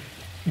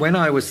when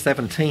I was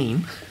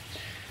 17,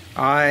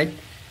 I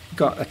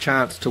got a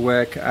chance to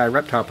work at a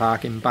reptile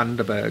park in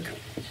Bundaberg.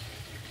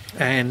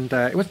 And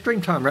it was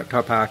Dreamtime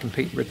Reptile Park, and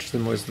Pete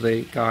Richardson was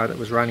the guy that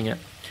was running it.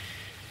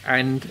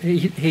 And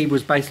he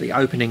was basically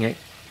opening it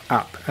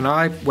up. And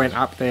I went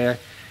up there,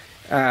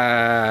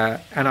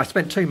 and I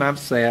spent 2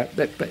 months there.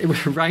 But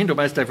it rained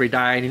almost every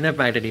day, and he never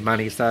made any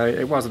money, so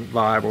it wasn't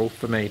viable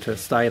for me to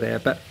stay there.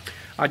 But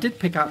I did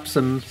pick up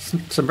some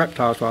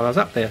reptiles while I was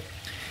up there.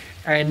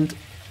 And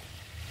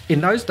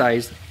in those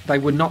days, they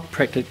were not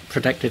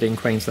protected in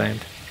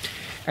Queensland.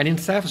 And in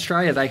South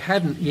Australia, they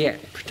hadn't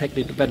yet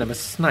protected the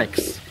venomous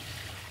snakes.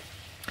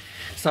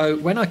 So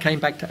when I came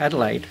back to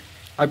Adelaide,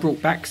 I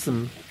brought back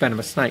some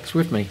venomous snakes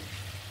with me.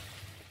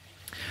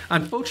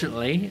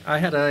 Unfortunately, I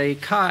had a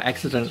car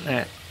accident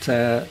at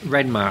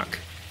Renmark.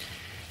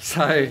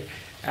 So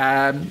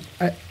I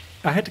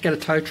had to get a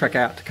tow truck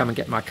out to come and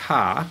get my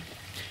car.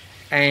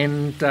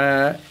 And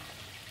I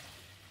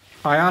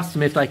asked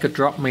them if they could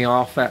drop me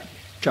off at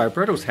Joe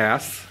Brittle's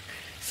house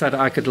so that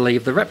I could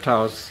leave the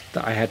reptiles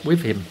that I had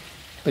with him.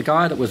 The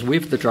guy that was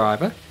with the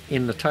driver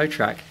in the tow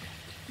truck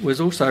was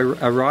also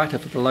a writer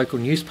for the local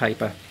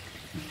newspaper.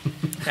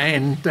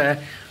 And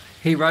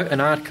he wrote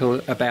an article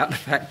about the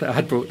fact that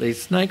I'd brought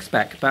these snakes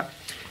back. But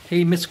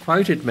he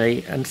misquoted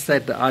me and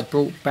said that I'd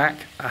brought back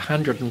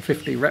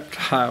 150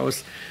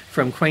 reptiles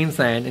from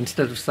Queensland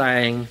instead of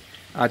saying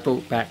I'd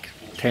brought back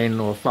 10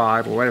 or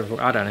 5 or whatever.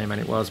 I don't know how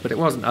many it was, but it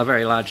wasn't a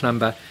very large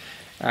number.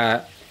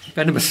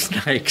 Venomous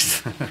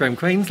snakes from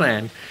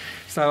Queensland.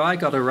 So I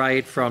got a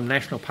raid from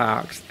National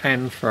Parks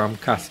and from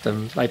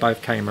Customs. They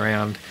both came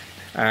around.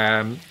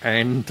 I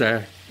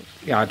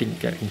didn't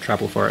get in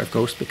trouble for it, of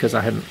course, because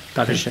I hadn't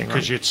done anything wrong.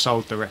 Because you'd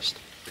sold the rest.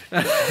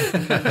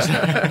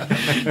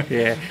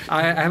 Yeah,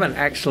 I haven't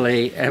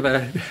actually ever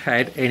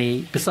had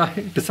any,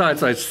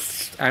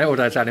 besides all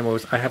those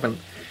animals, I haven't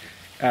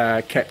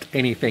kept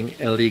anything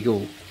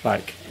illegal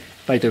like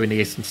they do in the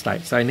eastern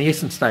states. So in the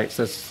eastern states,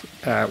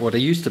 there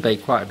used to be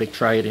quite a big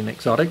trade in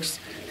exotics.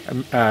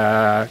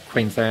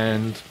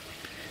 Queensland,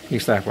 New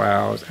South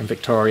Wales and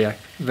Victoria,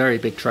 very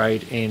big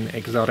trade in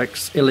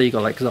exotics,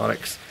 illegal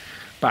exotics.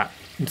 But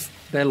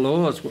their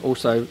laws were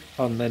also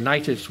on the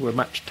natives were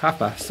much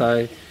tougher.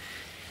 So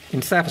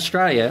in South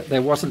Australia,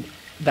 there wasn't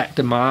that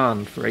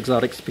demand for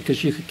exotics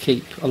because you could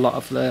keep a lot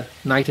of the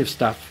native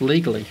stuff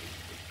legally.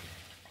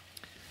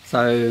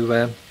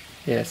 So,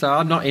 so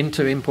I'm not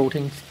into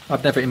importing.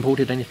 I've never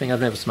imported anything.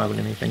 I've never smuggled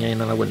anything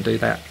in, and I wouldn't do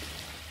that.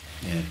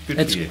 Yeah, good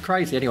it's for you.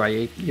 Crazy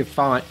anyway. You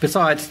find,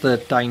 besides the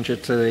danger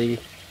to the,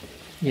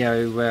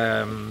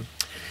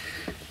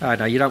 I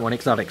know you don't want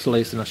exotics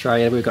loose in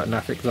Australia. We've got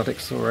enough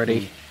exotics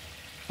already.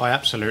 I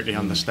absolutely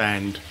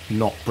understand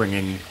not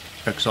bringing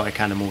exotic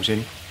animals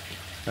in.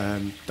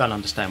 Don't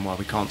understand why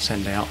we can't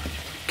send out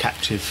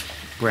captive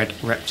bred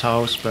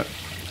reptiles, but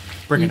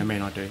bringing them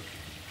in I do.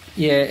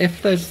 Yeah,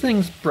 if there's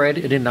things bred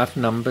in enough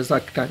numbers, I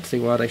don't see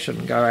why they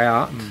shouldn't go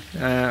out.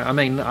 I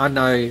mean, I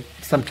know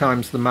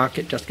sometimes the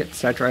market just gets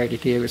saturated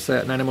here with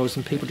certain animals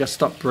and people just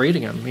stop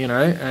breeding them,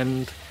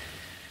 and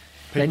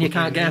then you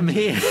can't get them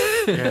here.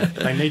 Yeah,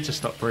 they need to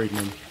stop breeding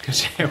them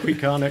because we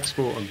can't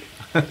export them.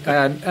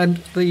 And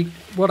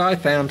what I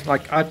found,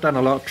 like I've done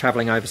a lot of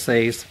travelling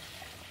overseas,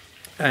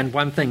 and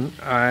one thing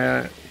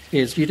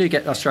is you do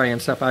get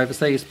Australian stuff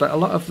overseas, but a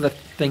lot of the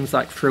things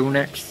like frill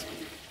necks,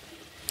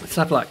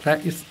 stuff like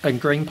that,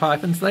 and green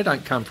pythons, they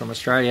don't come from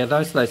Australia.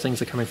 Those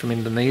things are coming from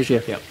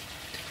Indonesia. Yep.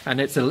 And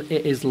it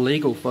is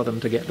legal for them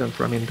to get them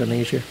from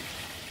Indonesia.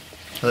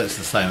 Well, that's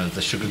the same as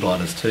the sugar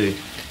gliders too.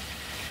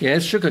 Yeah,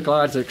 sugar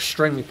gliders are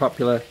extremely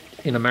popular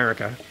in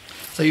America.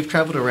 So you've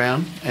travelled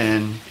around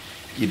and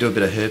you do a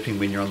bit of herping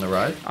when you're on the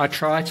road? I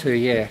try to,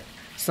 yeah.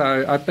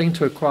 So I've been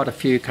to quite a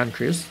few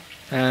countries.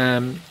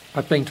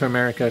 I've been to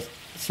America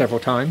several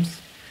times,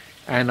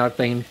 and I've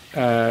been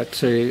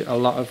to a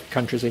lot of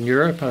countries in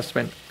Europe. I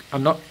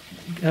don't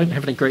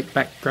have any Greek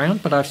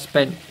background, but I've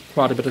spent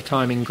quite a bit of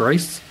time in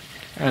Greece,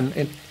 and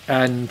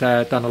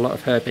done a lot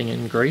of herping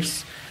in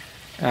Greece,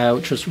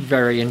 which was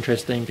very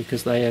interesting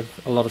because they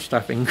have a lot of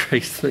stuff in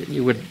Greece that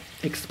you would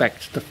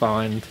expect to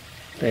find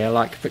there,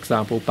 like, for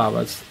example,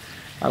 boas.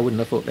 I wouldn't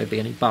have thought there'd be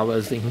any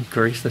boas in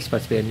Greece. They're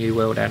supposed to be a New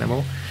World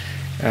animal.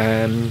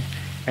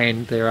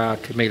 And there are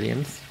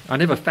chameleons. I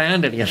never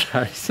found any of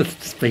those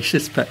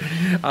species, but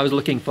I was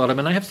looking for them,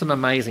 and they have some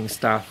amazing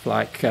stuff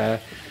like the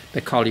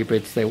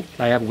colubrids.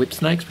 They have whip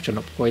snakes, which are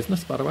not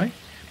poisonous, by the way,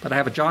 but they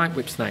have a giant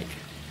whip snake,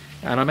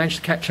 and I managed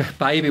to catch a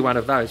baby one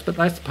of those, but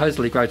they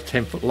supposedly grow to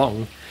 10 foot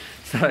long.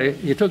 So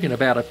you're talking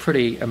about a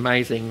pretty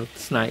amazing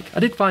snake. I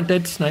did find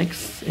dead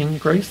snakes in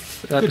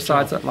Greece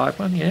besides that live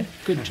one, yeah.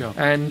 Good job.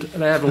 And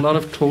they have a lot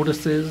of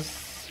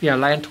tortoises,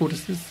 land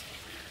tortoises.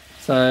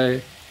 So,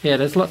 yeah,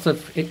 there's lots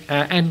of...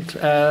 and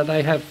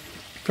they have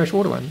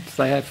freshwater ones.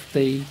 They have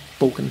the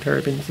Balkan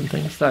terrapins and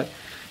things. So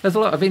there's a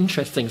lot of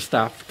interesting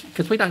stuff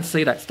because we don't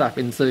see that stuff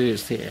in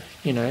zoos here,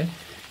 you know.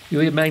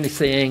 You're mainly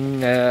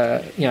seeing,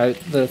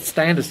 the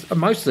standards...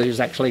 Most zoos,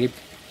 actually,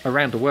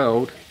 around the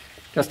world...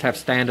 just have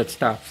standard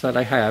stuff. So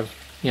they have,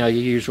 your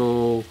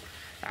usual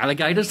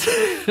alligators,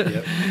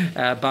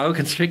 boa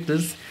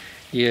constrictors,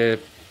 your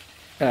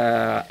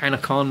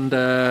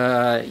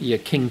anaconda, your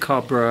king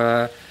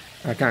cobra.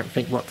 I can't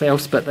think what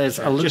else, but there's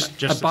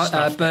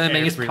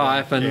Burmese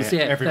pythons.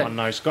 Yeah, everyone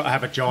knows. Got to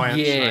have a giant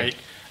snake,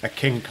 a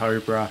king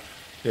cobra.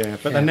 Yeah,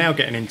 but they're now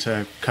getting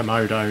into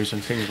komodos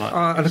and things like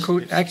that. And of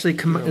course, actually,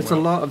 there's a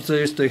lot of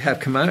zoos do have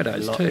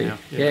komodos too. Now,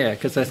 yeah,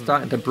 because they're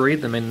starting to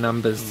breed them in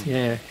numbers.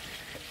 Yeah.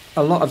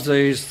 A lot of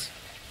zoos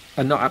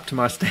are not up to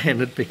my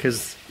standard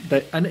because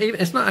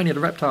it's not only the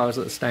reptiles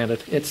that are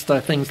standard, it's the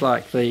things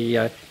like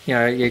the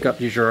you've got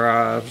your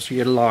giraffes,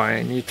 your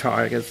lion, your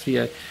tigers,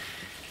 your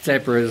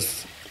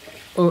zebras,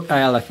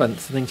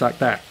 elephants, and things like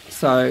that.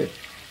 So,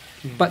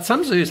 but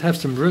some zoos have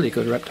some really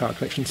good reptile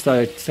collections.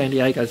 So San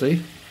Diego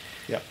Zoo,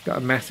 got a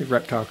massive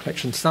reptile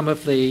collection. Some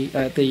of the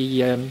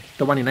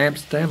one in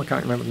Amsterdam, I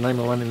can't remember the name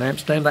of the one in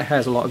Amsterdam, that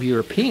has a lot of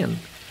European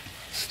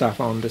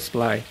stuff on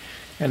display.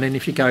 And then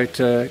if you go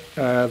to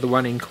the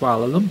one in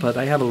Kuala Lumpur,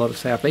 they have a lot of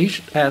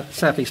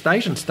Southeast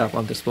Asian stuff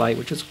on display,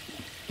 which is,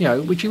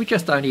 which you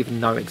just don't even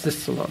know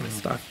exists, a lot of this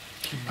stuff.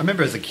 I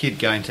remember as a kid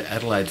going to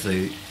Adelaide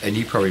Zoo, and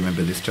you probably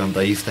remember this, John,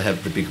 they used to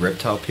have the big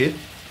reptile pit.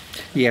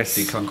 Yes.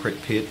 Big concrete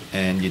pit,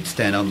 and you'd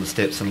stand on the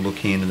steps and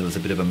look in, and there was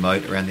a bit of a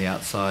moat around the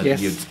outside. Yes.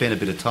 And you'd spend a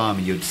bit of time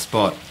and you'd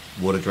spot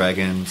water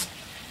dragons,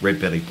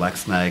 red-bellied black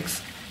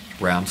snakes,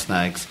 brown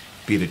snakes,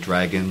 bearded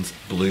dragons,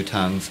 blue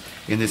tongues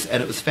in this,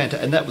 and it was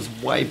fantastic. And that was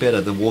way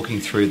better than walking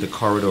through the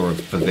corridor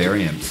of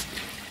vivariums.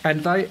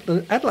 And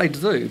the Adelaide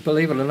Zoo,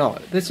 believe it or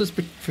not, this was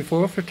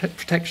before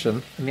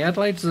protection, and the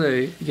Adelaide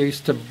Zoo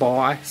used to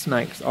buy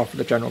snakes off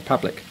the general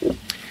public.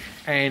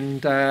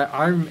 And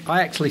I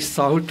actually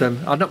sold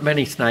them, not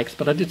many snakes,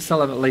 but I did sell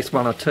them at least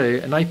one or two,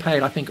 and they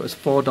paid, I think it was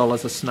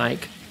 $4 a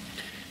snake.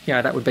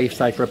 That would be,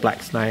 say, for a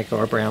black snake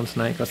or a brown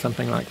snake or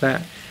something like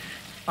that.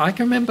 I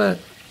can remember...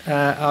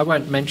 I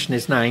won't mention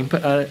his name,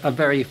 but a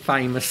very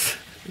famous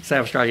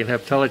South Australian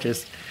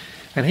herpetologist,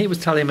 and he was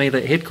telling me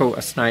that he'd caught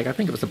a snake. I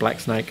think it was a black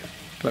snake,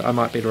 but I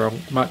might be the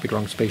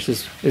wrong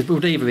species. It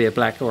would either be a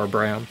black or a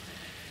brown.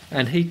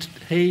 And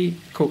he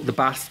caught the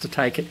bus to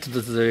take it to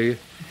the zoo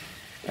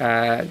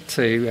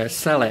to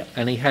sell it,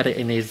 and he had it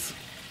in his,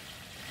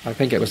 I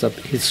think it was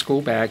his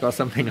school bag or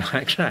something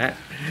like that.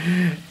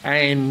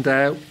 And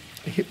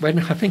when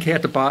I think he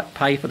had to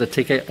pay for the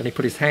ticket, and he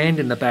put his hand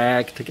in the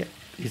bag to get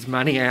his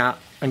money out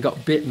and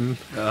got bitten.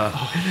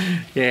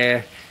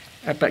 Yeah,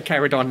 but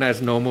carried on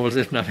as normal as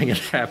if nothing had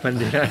happened.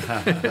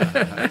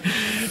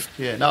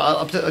 Yeah, no,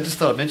 I just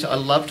thought I'd mention, I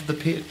loved the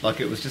pit. Like,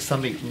 it was just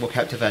something more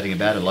captivating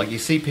about it. Like, you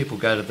see people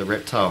go to the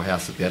reptile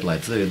house at the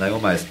Adelaide Zoo and they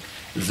almost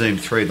zoom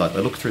through, like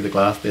they look through the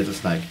glass, there's a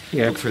snake.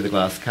 Look through the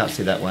glass, can't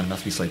see that one,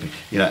 must be sleeping.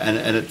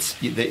 And it's,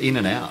 they're in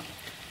and out.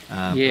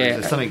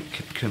 There's something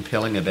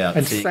compelling about.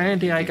 And San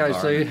Diego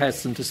Zoo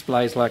has some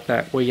displays like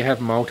that where you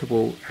have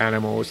multiple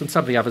animals, and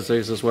some of the other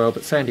zoos as well.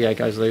 But San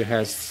Diego Zoo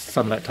has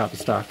some of that type of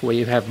stuff where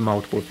you have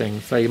multiple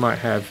things. So you might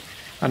have,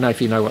 I don't know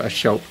if you know what a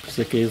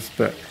shelpsic is,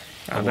 but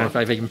I don't know if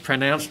they've even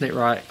pronounced it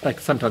right. They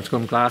sometimes call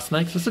them glass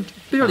snakes. It's a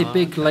really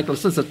big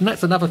legless lizard, and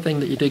that's another thing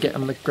that you do get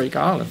on the Greek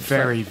islands.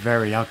 Very,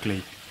 very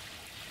ugly.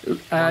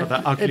 It's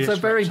a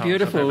very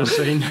beautiful.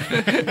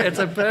 It's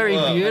a very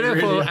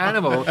beautiful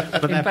animal.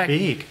 But they're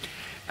big.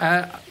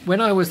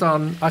 When I was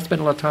I spent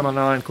a lot of time on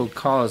an island called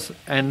Kos,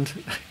 and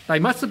they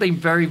must have been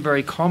very,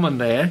 very common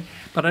there,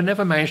 but I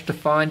never managed to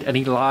find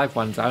any live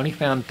ones. I only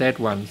found dead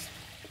ones.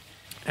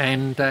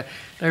 And they're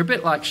a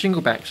bit like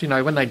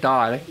shinglebacks, when they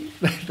die,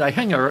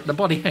 the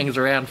body hangs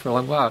around for a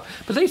long while.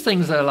 But these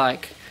things are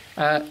like,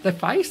 their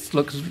face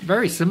looks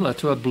very similar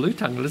to a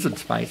blue-tongued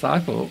lizard's face, I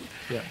thought.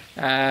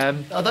 Yeah.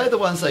 Are they the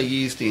ones they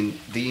used in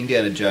the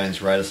Indiana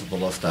Jones Raiders of the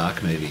Lost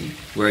Ark movie,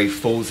 where he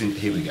falls in...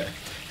 Here we go.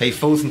 He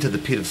falls into the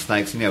pit of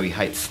snakes, and he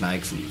hates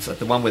snakes. And it's like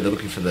the one where they're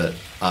looking for the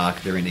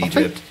Ark, they're in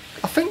Egypt.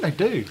 I think they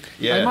do.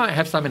 Yeah. They might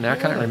have some in there, I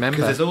can't remember.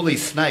 Because there's all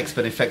these snakes,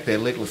 but in fact they're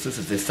legless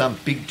lizards. There's some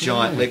big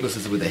giant legless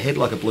lizard with a head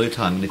like a blue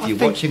tongue, and if you're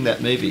watching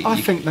that movie... I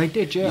think they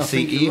did, You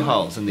see ear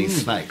holes in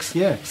these snakes,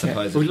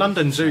 supposedly. Well,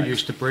 London Zoo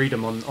used to breed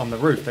them on the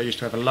roof. They used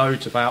to have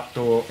loads of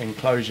outdoor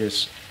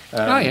enclosures.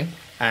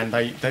 And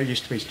there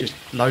used to be just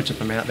loads of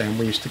them out there, and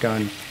we used to go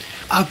and...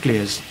 Ugly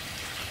as...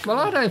 Well,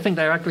 I don't think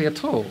they're ugly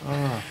at all.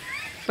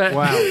 But,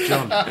 Wow,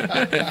 John.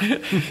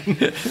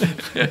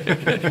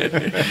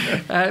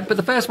 but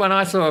the first one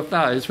I saw of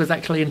those was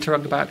actually in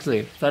Taronga Park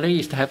Zoo. So they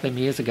used to have them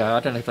years ago.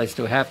 I don't know if they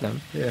still have them.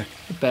 Yeah.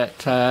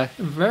 But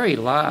very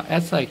large,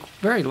 I'd say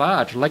very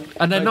large.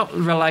 And they're not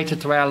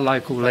related to our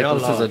local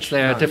legless lizards.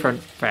 They're a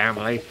different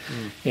family,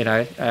 you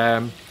know.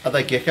 Are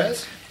they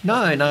geckos?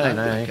 No.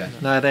 Okay.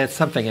 No, they're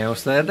something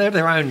else. They're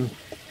their own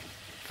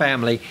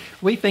family.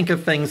 We think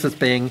of things as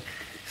being,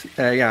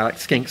 like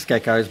skinks,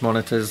 geckos,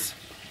 monitors,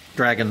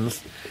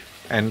 dragons,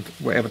 and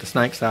whatever the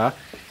snakes are.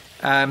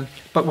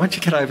 But once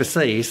you get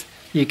overseas,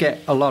 you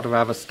get a lot of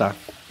other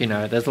stuff. You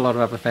know, there's a lot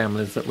of other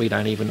families that we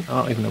aren't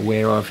even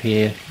aware of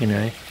here. You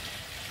know,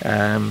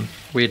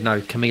 we'd know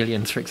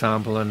chameleons, for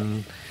example,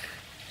 and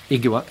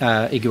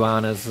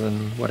iguanas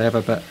and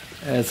whatever. But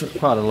there's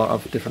quite a lot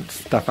of different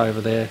stuff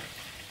over there.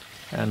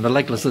 And the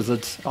legless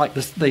lizards, like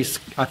these,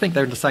 I think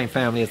they're in the same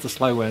family as the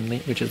slow worm,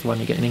 which is the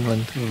one you get in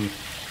England.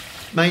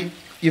 Mate,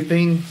 you've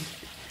been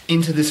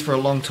into this for a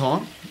long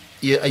time.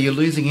 Are you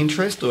losing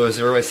interest, or is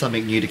there always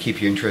something new to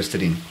keep you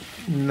interested in?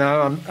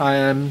 No,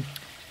 I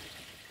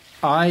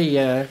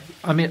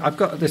mean, I've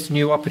got this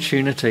new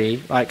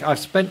opportunity. Like I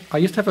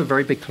used to have a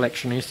very big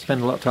collection. I used to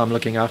spend a lot of time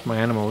looking after my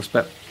animals,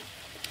 but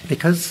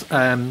because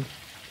I've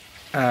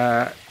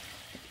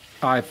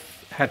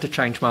had to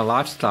change my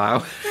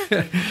lifestyle,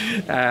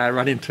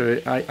 run into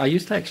it. I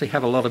used to actually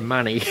have a lot of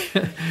money,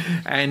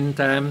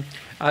 and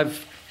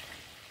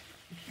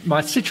my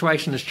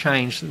situation has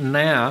changed.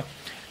 Now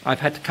I've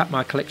had to cut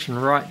my collection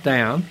right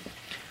down,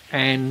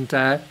 and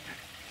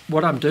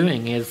what I'm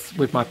doing is,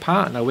 with my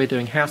partner, we're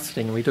doing house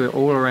sitting, and we do it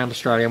all around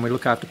Australia, and we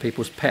look after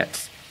people's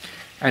pets,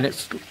 and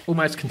it's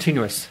almost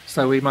continuous.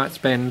 So we might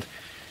spend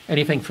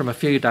anything from a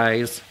few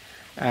days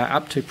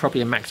up to probably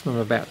a maximum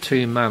of about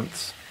 2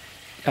 months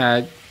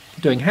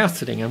doing house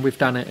sitting, and we've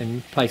done it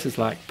in places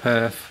like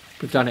Perth.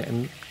 We've done it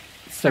in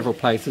several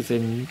places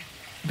in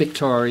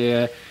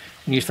Victoria,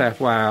 New South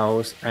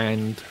Wales,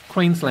 and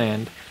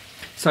Queensland.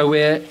 So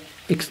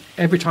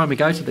every time we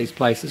go to these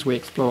places, we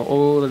explore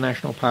all the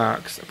national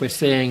parks. We're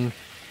seeing,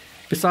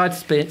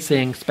 besides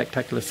seeing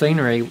spectacular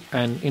scenery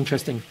and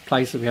interesting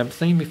places we haven't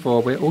seen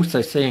before, we're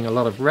also seeing a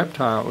lot of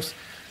reptiles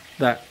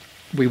that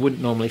we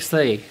wouldn't normally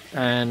see.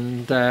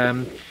 And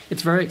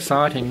it's very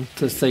exciting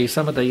to see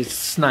some of these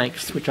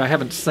snakes, which I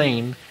haven't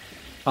seen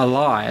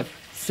alive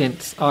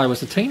since I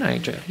was a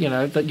teenager, you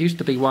know, that used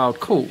to be wild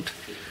caught,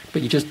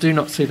 but you just do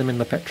not see them in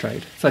the pet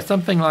trade. So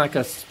something like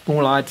a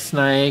small-eyed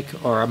snake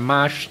or a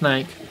marsh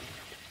snake,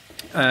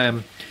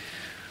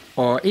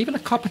 or even a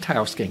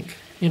coppertail skink,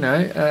 you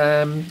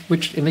know,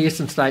 which in the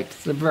eastern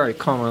states is a very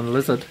common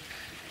lizard,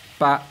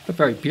 but a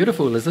very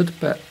beautiful lizard.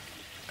 But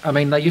I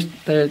mean, there's,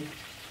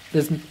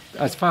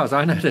 as far as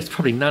I know, there's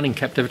probably none in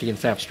captivity in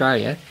South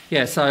Australia.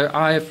 Yeah,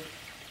 so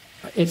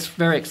it's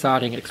very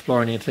exciting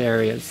exploring these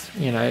areas,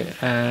 you know.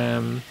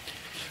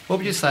 What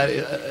would you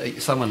say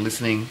to someone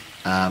listening?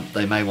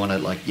 They may want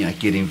to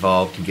get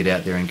involved and get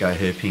out there and go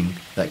herping,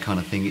 that kind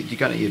of thing. You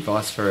got any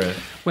advice for a...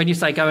 When you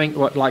say going,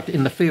 like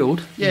in the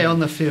field? Yeah, on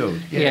the field.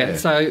 Yeah,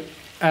 so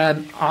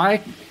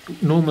I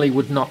normally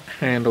would not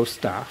handle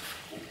stuff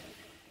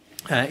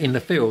in the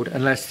field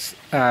unless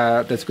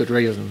there's good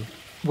reason.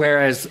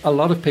 Whereas a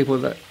lot of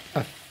people a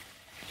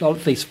lot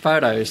of these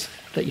photos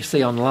that you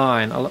see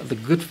online, a lot of the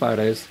good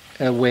photos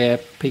are where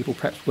people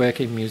perhaps work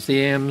in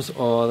museums,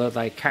 or that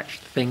they catch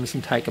things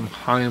and take them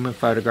home and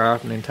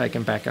photograph and then take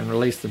them back and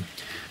release them.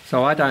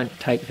 So I don't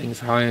take things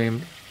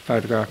home,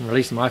 photograph and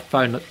release them. I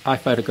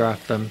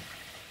photograph them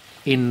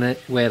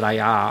where they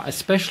are,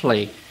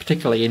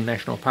 particularly in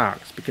national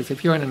parks, because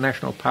if you're in a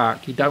national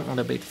park, you don't want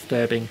to be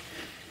disturbing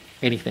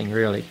anything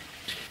really.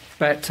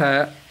 But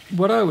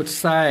what I would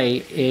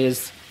say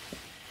is,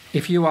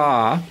 if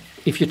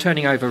you're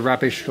turning over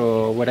rubbish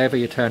or whatever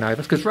you turn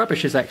over, because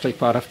rubbish is actually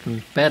quite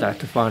often better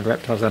to find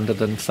reptiles under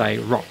than, say,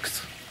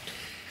 rocks.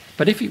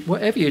 But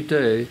whatever you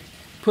do,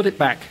 put it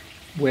back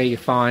where you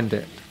find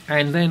it,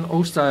 and then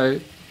also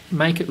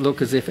make it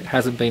look as if it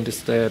hasn't been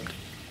disturbed.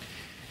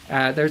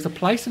 There's a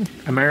place in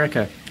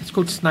America, it's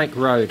called Snake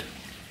Road.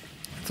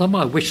 It's on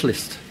my wish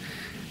list.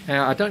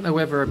 I don't know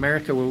whether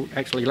America will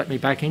actually let me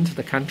back into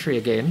the country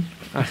again,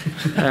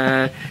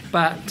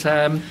 but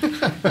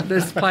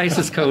this place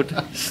is called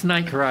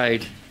Snake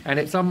Road, and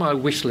it's on my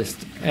wish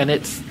list, and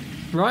it's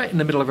right in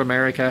the middle of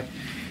America.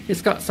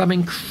 It's got some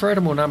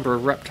incredible number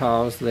of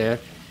reptiles there,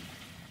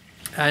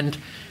 and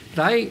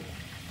they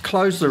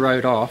closed the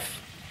road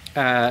off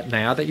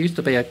now. There used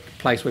to be a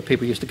place where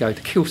people used to go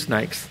to kill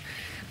snakes,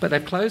 but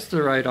they've closed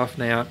the road off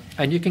now,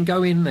 and you can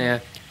go in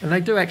there, and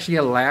they do actually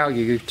allow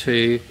you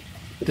to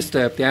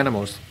disturb the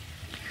animals.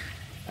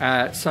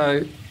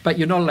 But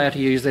you're not allowed to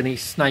use any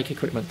snake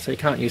equipment, so you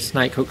can't use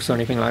snake hooks or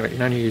anything like that. You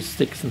can only use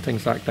sticks and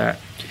things like that.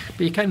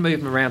 But you can move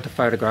them around to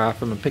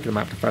photograph them and pick them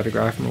up to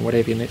photograph them or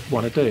whatever you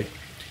want to do.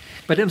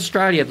 But in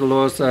Australia, the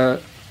laws are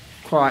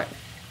quite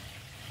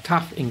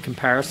tough in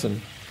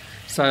comparison.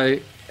 So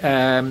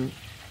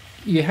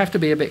you have to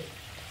be a bit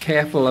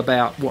careful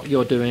about what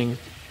you're doing,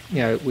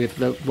 you know, with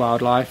the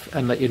wildlife,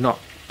 and that you're not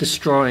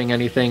destroying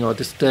anything or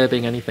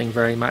disturbing anything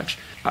very much.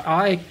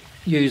 I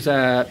use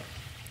an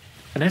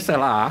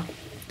SLR,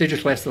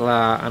 digital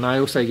SLR, and I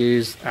also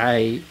use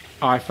a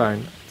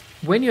iPhone.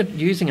 When you're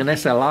using an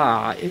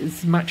SLR,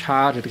 it's much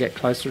harder to get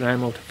close to an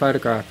animal to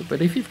photograph it.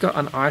 But if you've got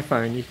an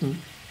iPhone, you can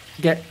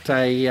get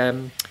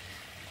a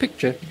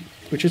picture,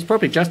 which is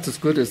probably just as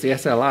good as the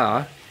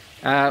SLR,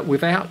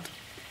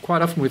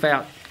 quite often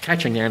without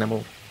catching the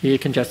animal. You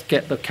can just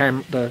get the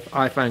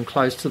iPhone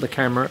close to the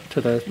camera, to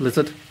the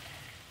lizard,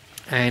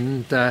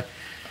 and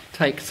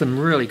take some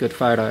really good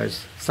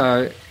photos.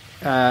 So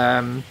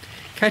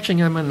catching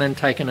them and then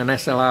taking an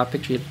SLR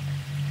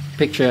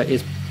picture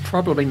is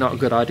probably not a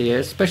good idea,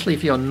 especially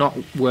if you're not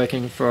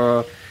working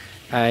for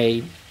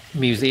a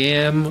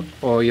museum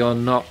or you're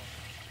not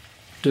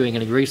doing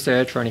any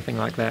research or anything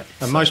like that.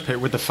 And most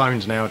people with the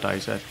phones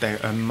nowadays, they're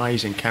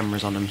amazing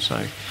cameras on them,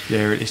 so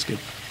yeah, it is good.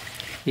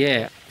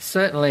 Yeah,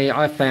 certainly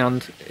I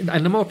found,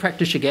 and the more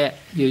practice you get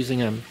using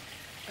them,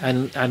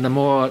 and the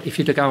more, if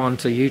you go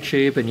onto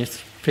YouTube and you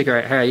figure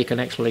out how you can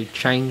actually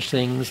change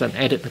things and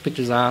edit the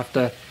pictures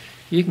after,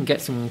 you can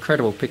get some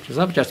incredible pictures.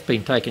 I've just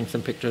been taking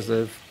some pictures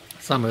of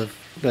some of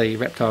the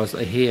reptiles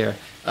that are here.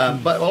 I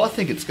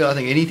think it's good. I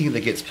think anything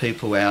that gets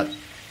people out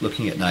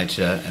looking at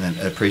nature and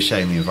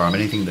appreciating the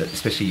environment, anything that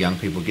especially young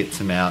people gets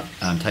them out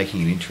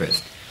taking an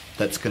interest,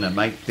 that's going to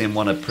make them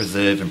want to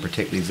preserve and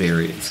protect these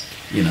areas,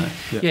 you know.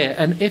 Yeah,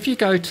 and if you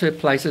go to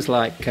places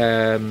like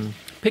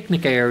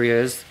picnic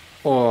areas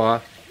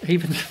or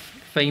even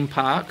theme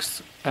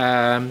parks,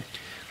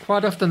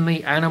 quite often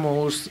the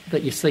animals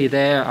that you see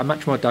there are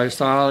much more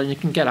docile, and you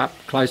can get up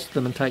close to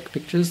them and take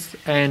pictures.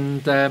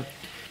 And a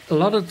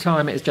lot of the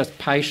time it's just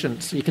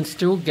patience. You can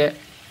still get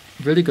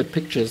really good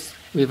pictures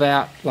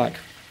without, like,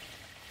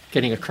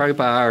 getting a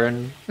crowbar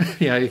and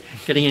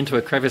getting into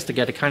a crevice to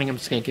get a Cunningham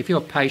skink. If you're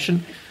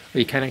patient, or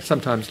you can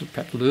sometimes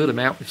perhaps lure them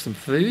out with some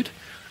food,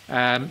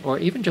 or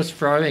even just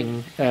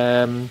throwing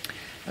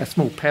a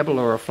small pebble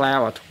or a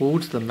flower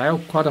towards them, they'll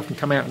quite often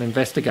come out and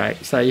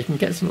investigate. So you can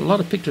get a lot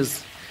of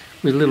pictures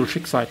with little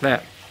tricks like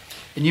that.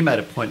 And you made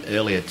a point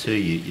earlier too,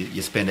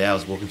 you spend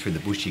hours walking through the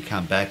bush, you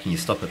come back and you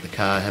stop at the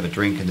car, have a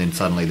drink, and then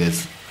suddenly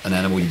there's an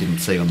animal you didn't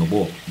see on the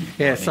walk.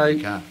 Yeah,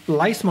 so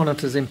lace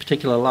monitors in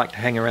particular like to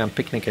hang around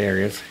picnic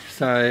areas.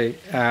 So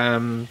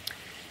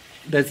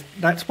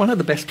that's one of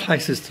the best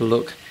places to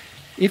look.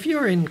 If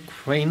you're in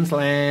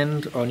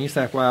Queensland or New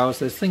South Wales,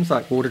 there's things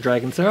like water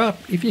dragons.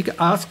 If you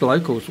ask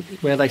locals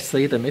where they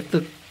see them, if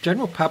the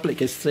general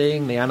public is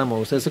seeing the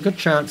animals, there's a good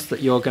chance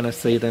that you're going to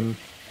see them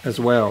as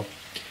well.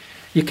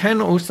 You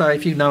can also,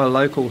 if you know a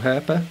local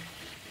herper,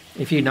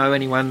 if you know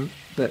anyone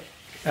that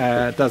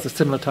does a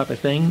similar type of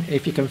thing,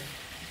 if you can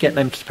get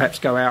them to perhaps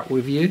go out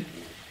with you,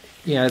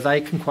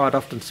 they can quite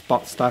often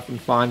spot stuff and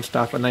find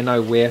stuff, and they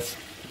know where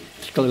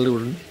particular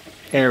little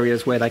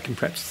areas where they can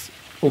perhaps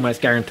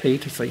almost guarantee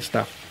to see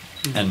stuff.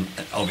 And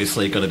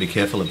obviously you've got to be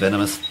careful of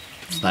venomous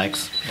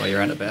snakes while you're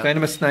out and about.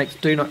 Venomous snakes,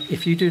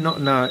 if you do not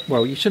know,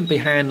 well, you shouldn't be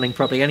handling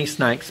probably any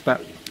snakes,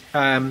 but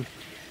when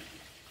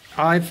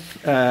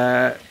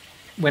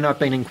I've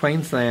been in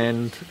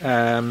Queensland,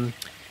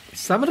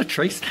 some of the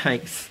tree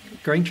snakes,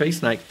 green tree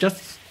snakes,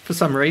 just for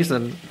some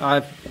reason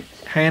I've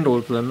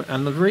handled them,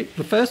 and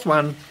the first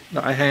one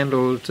that I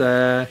handled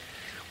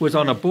was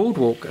on a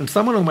boardwalk, and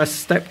someone almost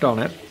stepped on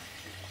it,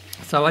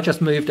 so I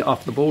just moved it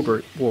off the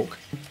boardwalk.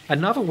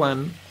 Another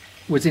one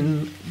was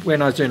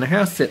when I was doing a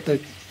house sit,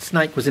 the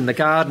snake was in the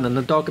garden and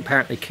the dog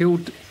apparently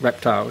killed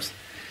reptiles,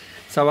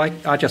 so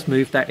I just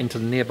moved that into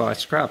the nearby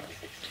scrub.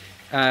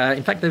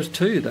 In fact, there was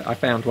two that I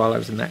found while I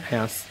was in that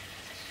house.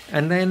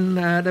 And then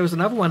there was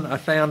another one I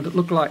found that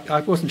looked like,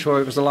 I wasn't sure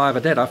if it was alive or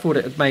dead. I thought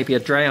it maybe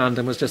had drowned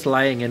and was just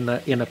laying in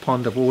a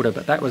pond of water,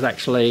 but that was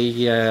actually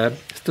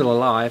still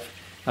alive.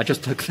 I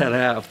just took that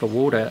out of the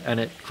water and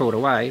it crawled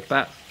away.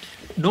 But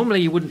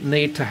normally you wouldn't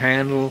need to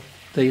handle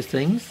these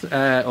things,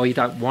 or you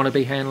don't want to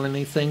be handling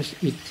these things.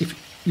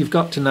 You've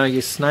got to know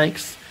your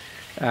snakes.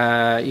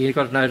 You've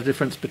got to know the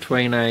difference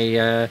between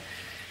a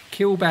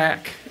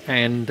keelback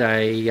and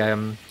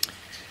a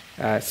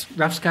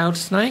rough-scaled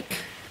snake.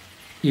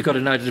 You've got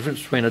to know the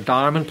difference between a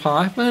diamond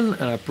python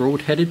and a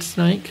broad-headed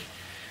snake.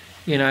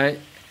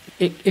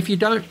 If you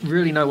don't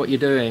really know what you're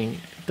doing,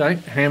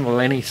 don't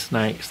handle any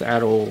snakes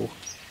at all.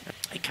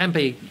 It can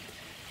be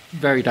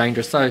very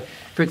dangerous. So,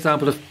 for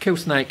example,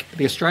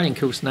 the Australian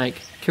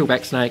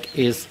keelback snake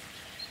is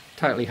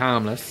totally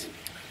harmless,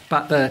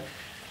 but the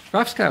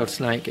rough-scaled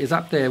snake is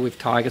up there with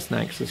tiger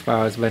snakes as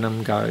far as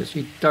venom goes.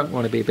 You don't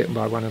want to be bitten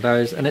by one of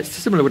those, and it's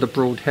similar with a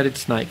broad-headed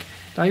snake.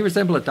 They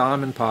resemble a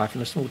diamond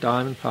python, a small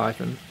diamond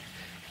python,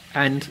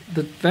 and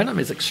the venom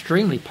is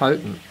extremely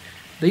potent.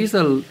 These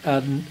are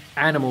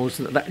animals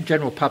that the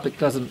general public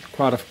doesn't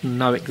quite often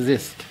know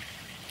exist.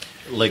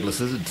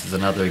 Legless lizards is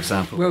another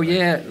example. Well,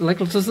 yeah,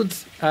 legless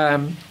lizards.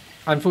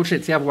 Unfortunately,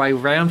 it's the other way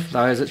around for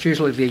those. It's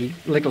usually the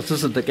legless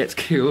lizard that gets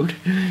killed.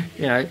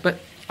 But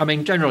I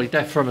mean, generally,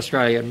 death from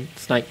Australian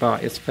snake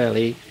bite is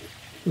fairly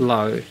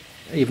low,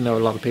 even though a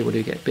lot of people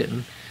do get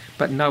bitten.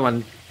 But no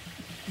one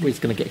is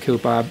going to get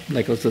killed by a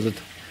legless lizard.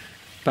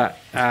 But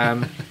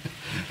well,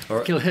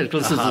 Or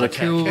Gillises a are heart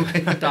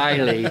killed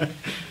daily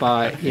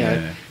by,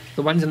 Yeah.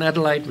 the ones in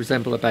Adelaide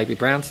resemble a baby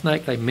brown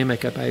snake. They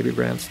mimic a baby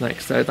brown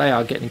snake, so they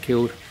are getting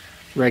killed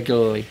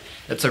regularly.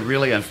 It's a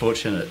really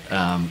unfortunate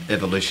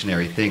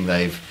evolutionary thing.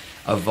 They've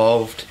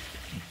evolved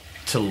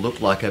to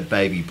look like a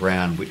baby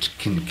brown, which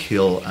can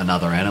kill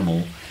another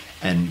animal,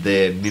 and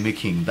they're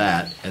mimicking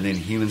that, and then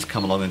humans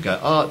come along and go,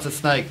 oh, it's a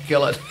snake,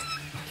 kill it.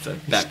 So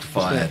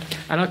backfired.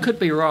 And I could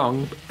be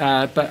wrong,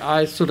 but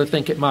I sort of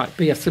think it might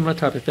be a similar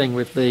type of thing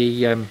with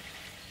the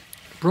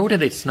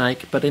broad-headed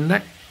snake, but in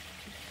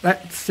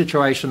that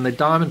situation, the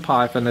diamond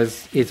python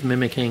is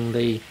mimicking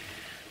the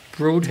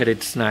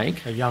broad-headed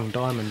snake. A young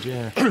diamond,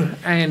 yeah.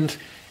 And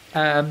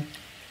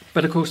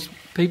but of course,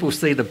 people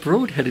see the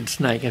broad-headed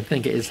snake and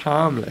think it is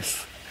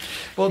harmless.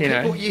 Well,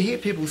 You you hear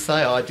people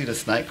say, oh, I did a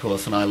snake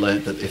course and I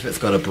learnt that if it's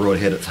got a broad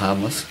head, it's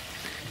harmless.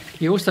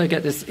 You also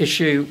get this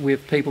issue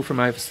with people from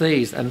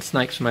overseas and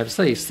snakes from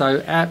overseas. So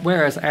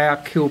whereas our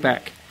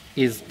killback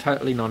is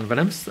totally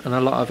non-venomous and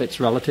a lot of its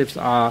relatives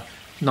are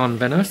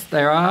non-venomous,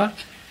 there are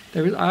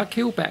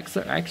killbacks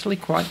that are actually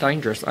quite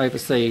dangerous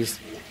overseas.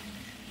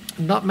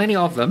 Not many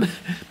of them,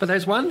 but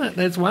there's one.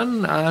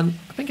 I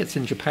think it's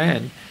in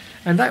Japan,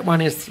 and that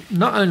one is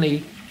not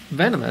only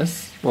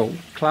venomous, well,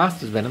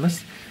 classed as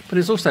venomous, but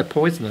it's also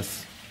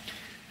poisonous.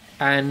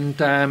 And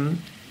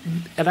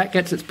that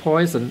gets its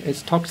poison.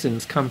 Its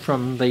toxins come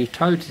from the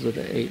toads that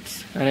it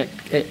eats, and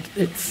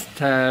it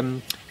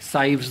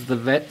saves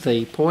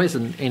the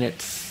poison in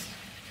its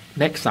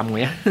neck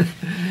somewhere,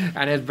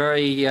 and has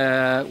very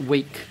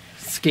weak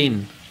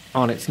skin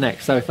on its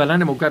neck. So if an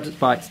animal grabs it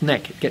by its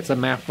neck, it gets a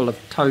mouthful of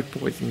toad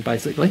poison,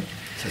 basically.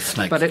 So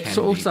snakes But it's can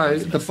be also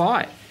poisonous. the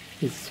bite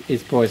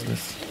is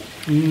poisonous.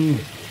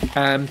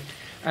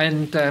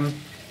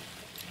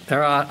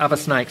 There are other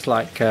snakes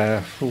like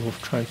I'm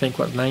trying to think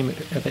what the name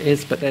of it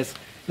is, but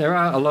there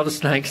are a lot of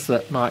snakes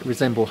that might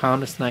resemble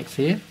harmless snakes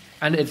here.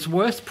 And it's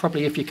worse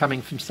probably if you're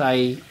coming from,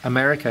 say,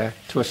 America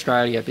to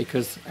Australia,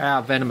 because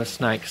our venomous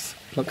snakes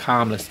look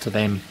harmless to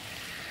them.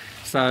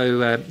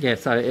 So,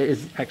 so it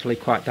is actually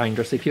quite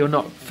dangerous if you're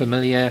not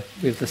familiar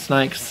with the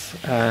snakes.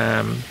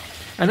 And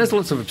there's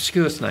lots of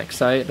obscure snakes.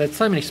 So there's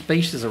so many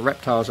species of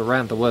reptiles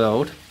around the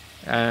world,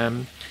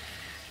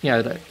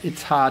 that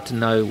it's hard to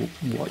know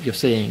what you're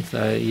seeing.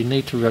 So you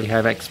need to really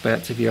have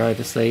experts if you're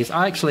overseas.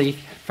 I actually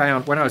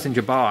found, when I was in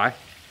Dubai,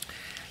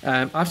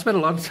 I've spent a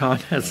lot of time,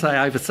 as say,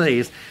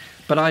 overseas,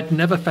 but I'd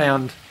never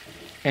found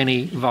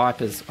any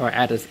vipers or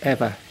adders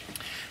ever.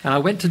 And I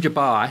went to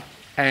Dubai,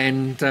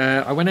 and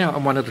I went out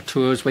on one of the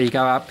tours where you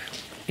go up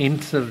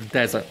into the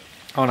desert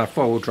on a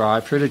four-wheel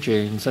drive through the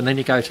dunes, and then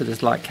you go to this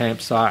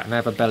campsite and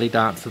have a belly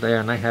dancer there,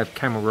 and they have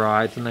camel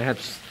rides, and they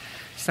have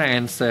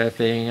sand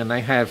surfing, and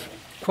they have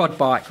quad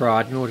bike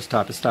ride and all this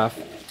type of stuff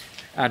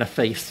at a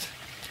feast.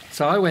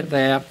 So I went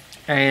there,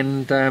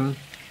 and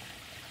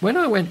when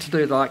I went to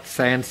do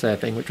sand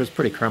surfing, which was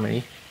pretty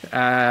crummy,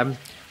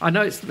 I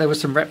noticed that there were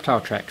some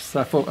reptile tracks. So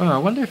I thought, I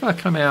wonder if I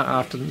come out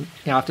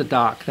after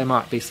dark, there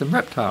might be some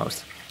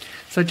reptiles.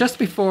 So just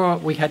before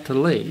we had to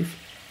leave,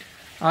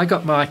 I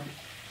got my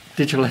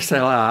digital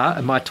SLR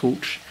and my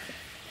torch,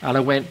 and I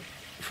went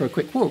for a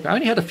quick walk. I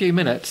only had a few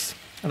minutes,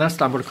 and I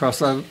stumbled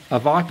across a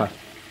viper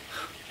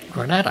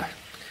or an adder.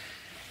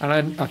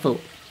 And I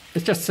thought,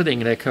 it's just sitting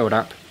there curled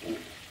up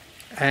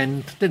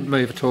and didn't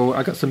move at all.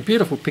 I got some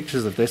beautiful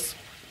pictures of this,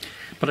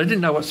 but I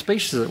didn't know what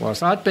species it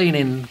was. I'd been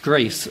in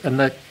Greece, and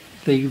the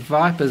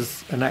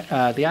vipers and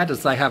the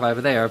adders they have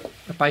over there are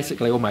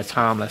basically almost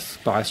harmless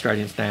by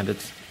Australian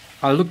standards.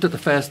 I looked at the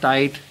first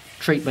aid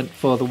treatment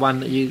for the one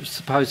that you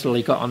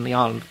supposedly got on the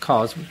island of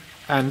Kos,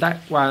 and that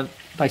one,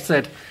 they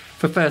said,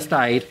 for first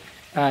aid,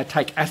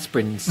 take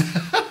aspirins.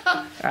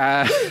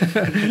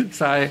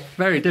 So,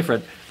 very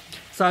different.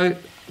 So,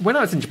 when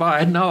I was in Dubai, I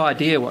had no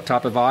idea what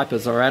type of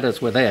vipers or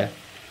adders were there.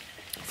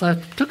 So I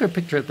took a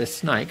picture of this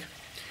snake,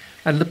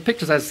 and the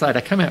pictures, as I say,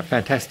 they come out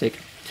fantastic.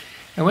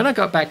 And when I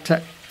got back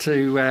to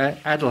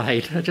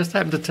Adelaide, I just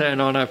happened to turn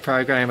on a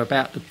program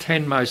about the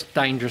 10 most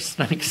dangerous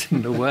snakes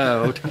in the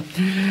world.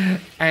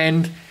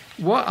 And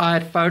what I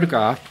had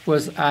photographed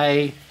was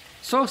a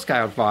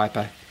saw-scaled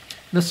viper.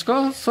 The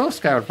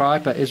saw-scaled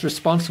viper is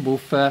responsible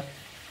for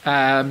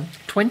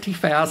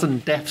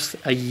 20,000 deaths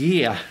a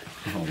year,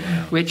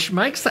 which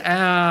makes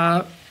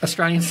our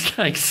Australian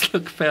snakes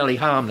look fairly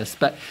harmless.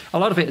 But a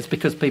lot of it is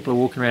because people are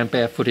walking around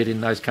barefooted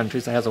in those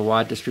countries. It has a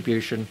wide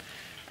distribution,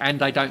 and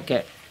they don't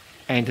get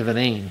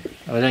antivenin,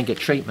 or they don't get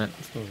treatment.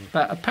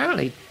 But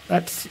apparently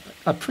that's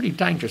a pretty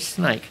dangerous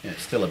snake. Yeah,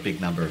 it's still a big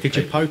number of Did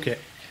you people. poke it?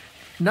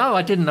 No,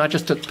 I didn't. I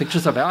just took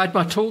pictures of it. I had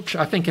my torch,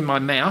 I think, in my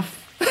mouth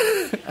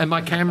and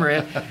my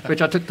camera,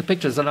 which I took the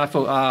pictures, and I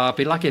thought, I'll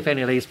be lucky if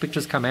any of these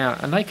pictures come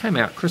out. And they came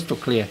out crystal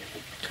clear.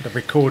 Could have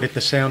recorded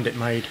the sound it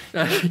made.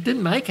 It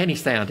didn't make any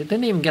sound. It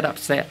didn't even get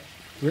upset.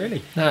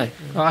 Really? No.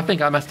 Well, I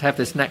think I must have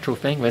this natural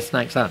thing where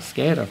snakes aren't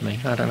scared of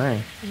me. I don't know.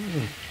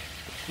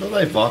 What are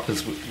they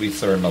vipers we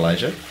saw in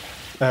Malaysia?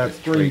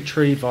 Green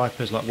tree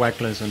vipers like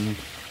wagglers and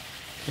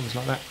things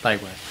like that.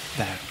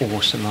 They're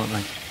awesome, aren't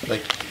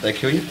they? They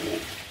kill you?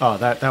 Oh,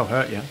 they'll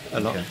hurt you a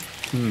lot. Okay.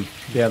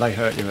 Yeah, they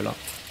hurt you a lot.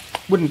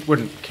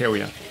 Wouldn't kill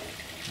you,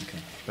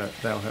 but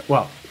they'll hurt.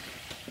 Well,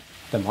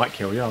 they might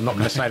kill you. I'm not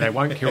going to say they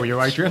won't kill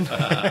you, Adrian.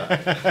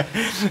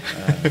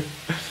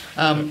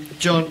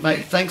 John,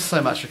 mate, thanks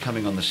so much for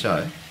coming on the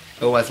show.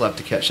 Always love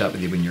to catch up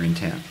with you when you're in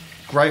town.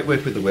 Great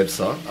work with the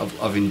website.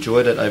 I've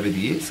enjoyed it over the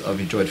years. I've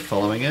enjoyed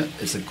following it.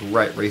 It's a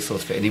great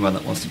resource for anyone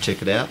that wants to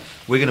check it out.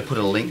 We're going to put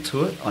a link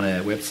to it on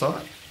our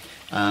website.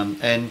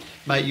 And,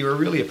 mate, you're a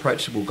really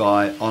approachable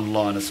guy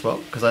online as well,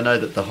 because I know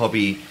that the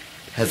hobby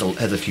has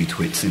a few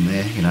twits in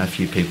there, a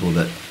few people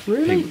that...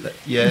 Really?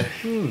 Yeah.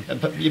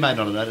 But you may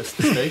not have noticed,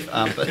 Steve,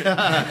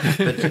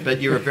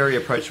 but you're a very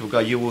approachable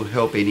guy. You will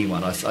help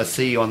anyone. I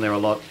see you on there a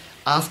lot,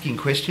 asking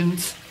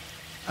questions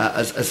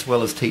as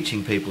well as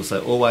teaching people.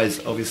 So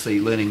always, obviously,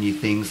 learning new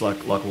things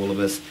like all of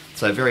us.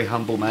 So very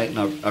humble, mate, and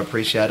I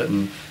appreciate it,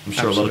 and I'm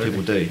sure Absolutely. a lot of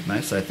people do,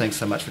 mate. So thanks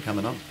so much for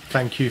coming on.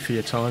 Thank you for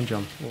your time,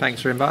 John.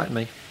 Thanks for inviting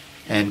me.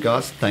 And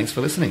guys, thanks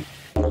for listening.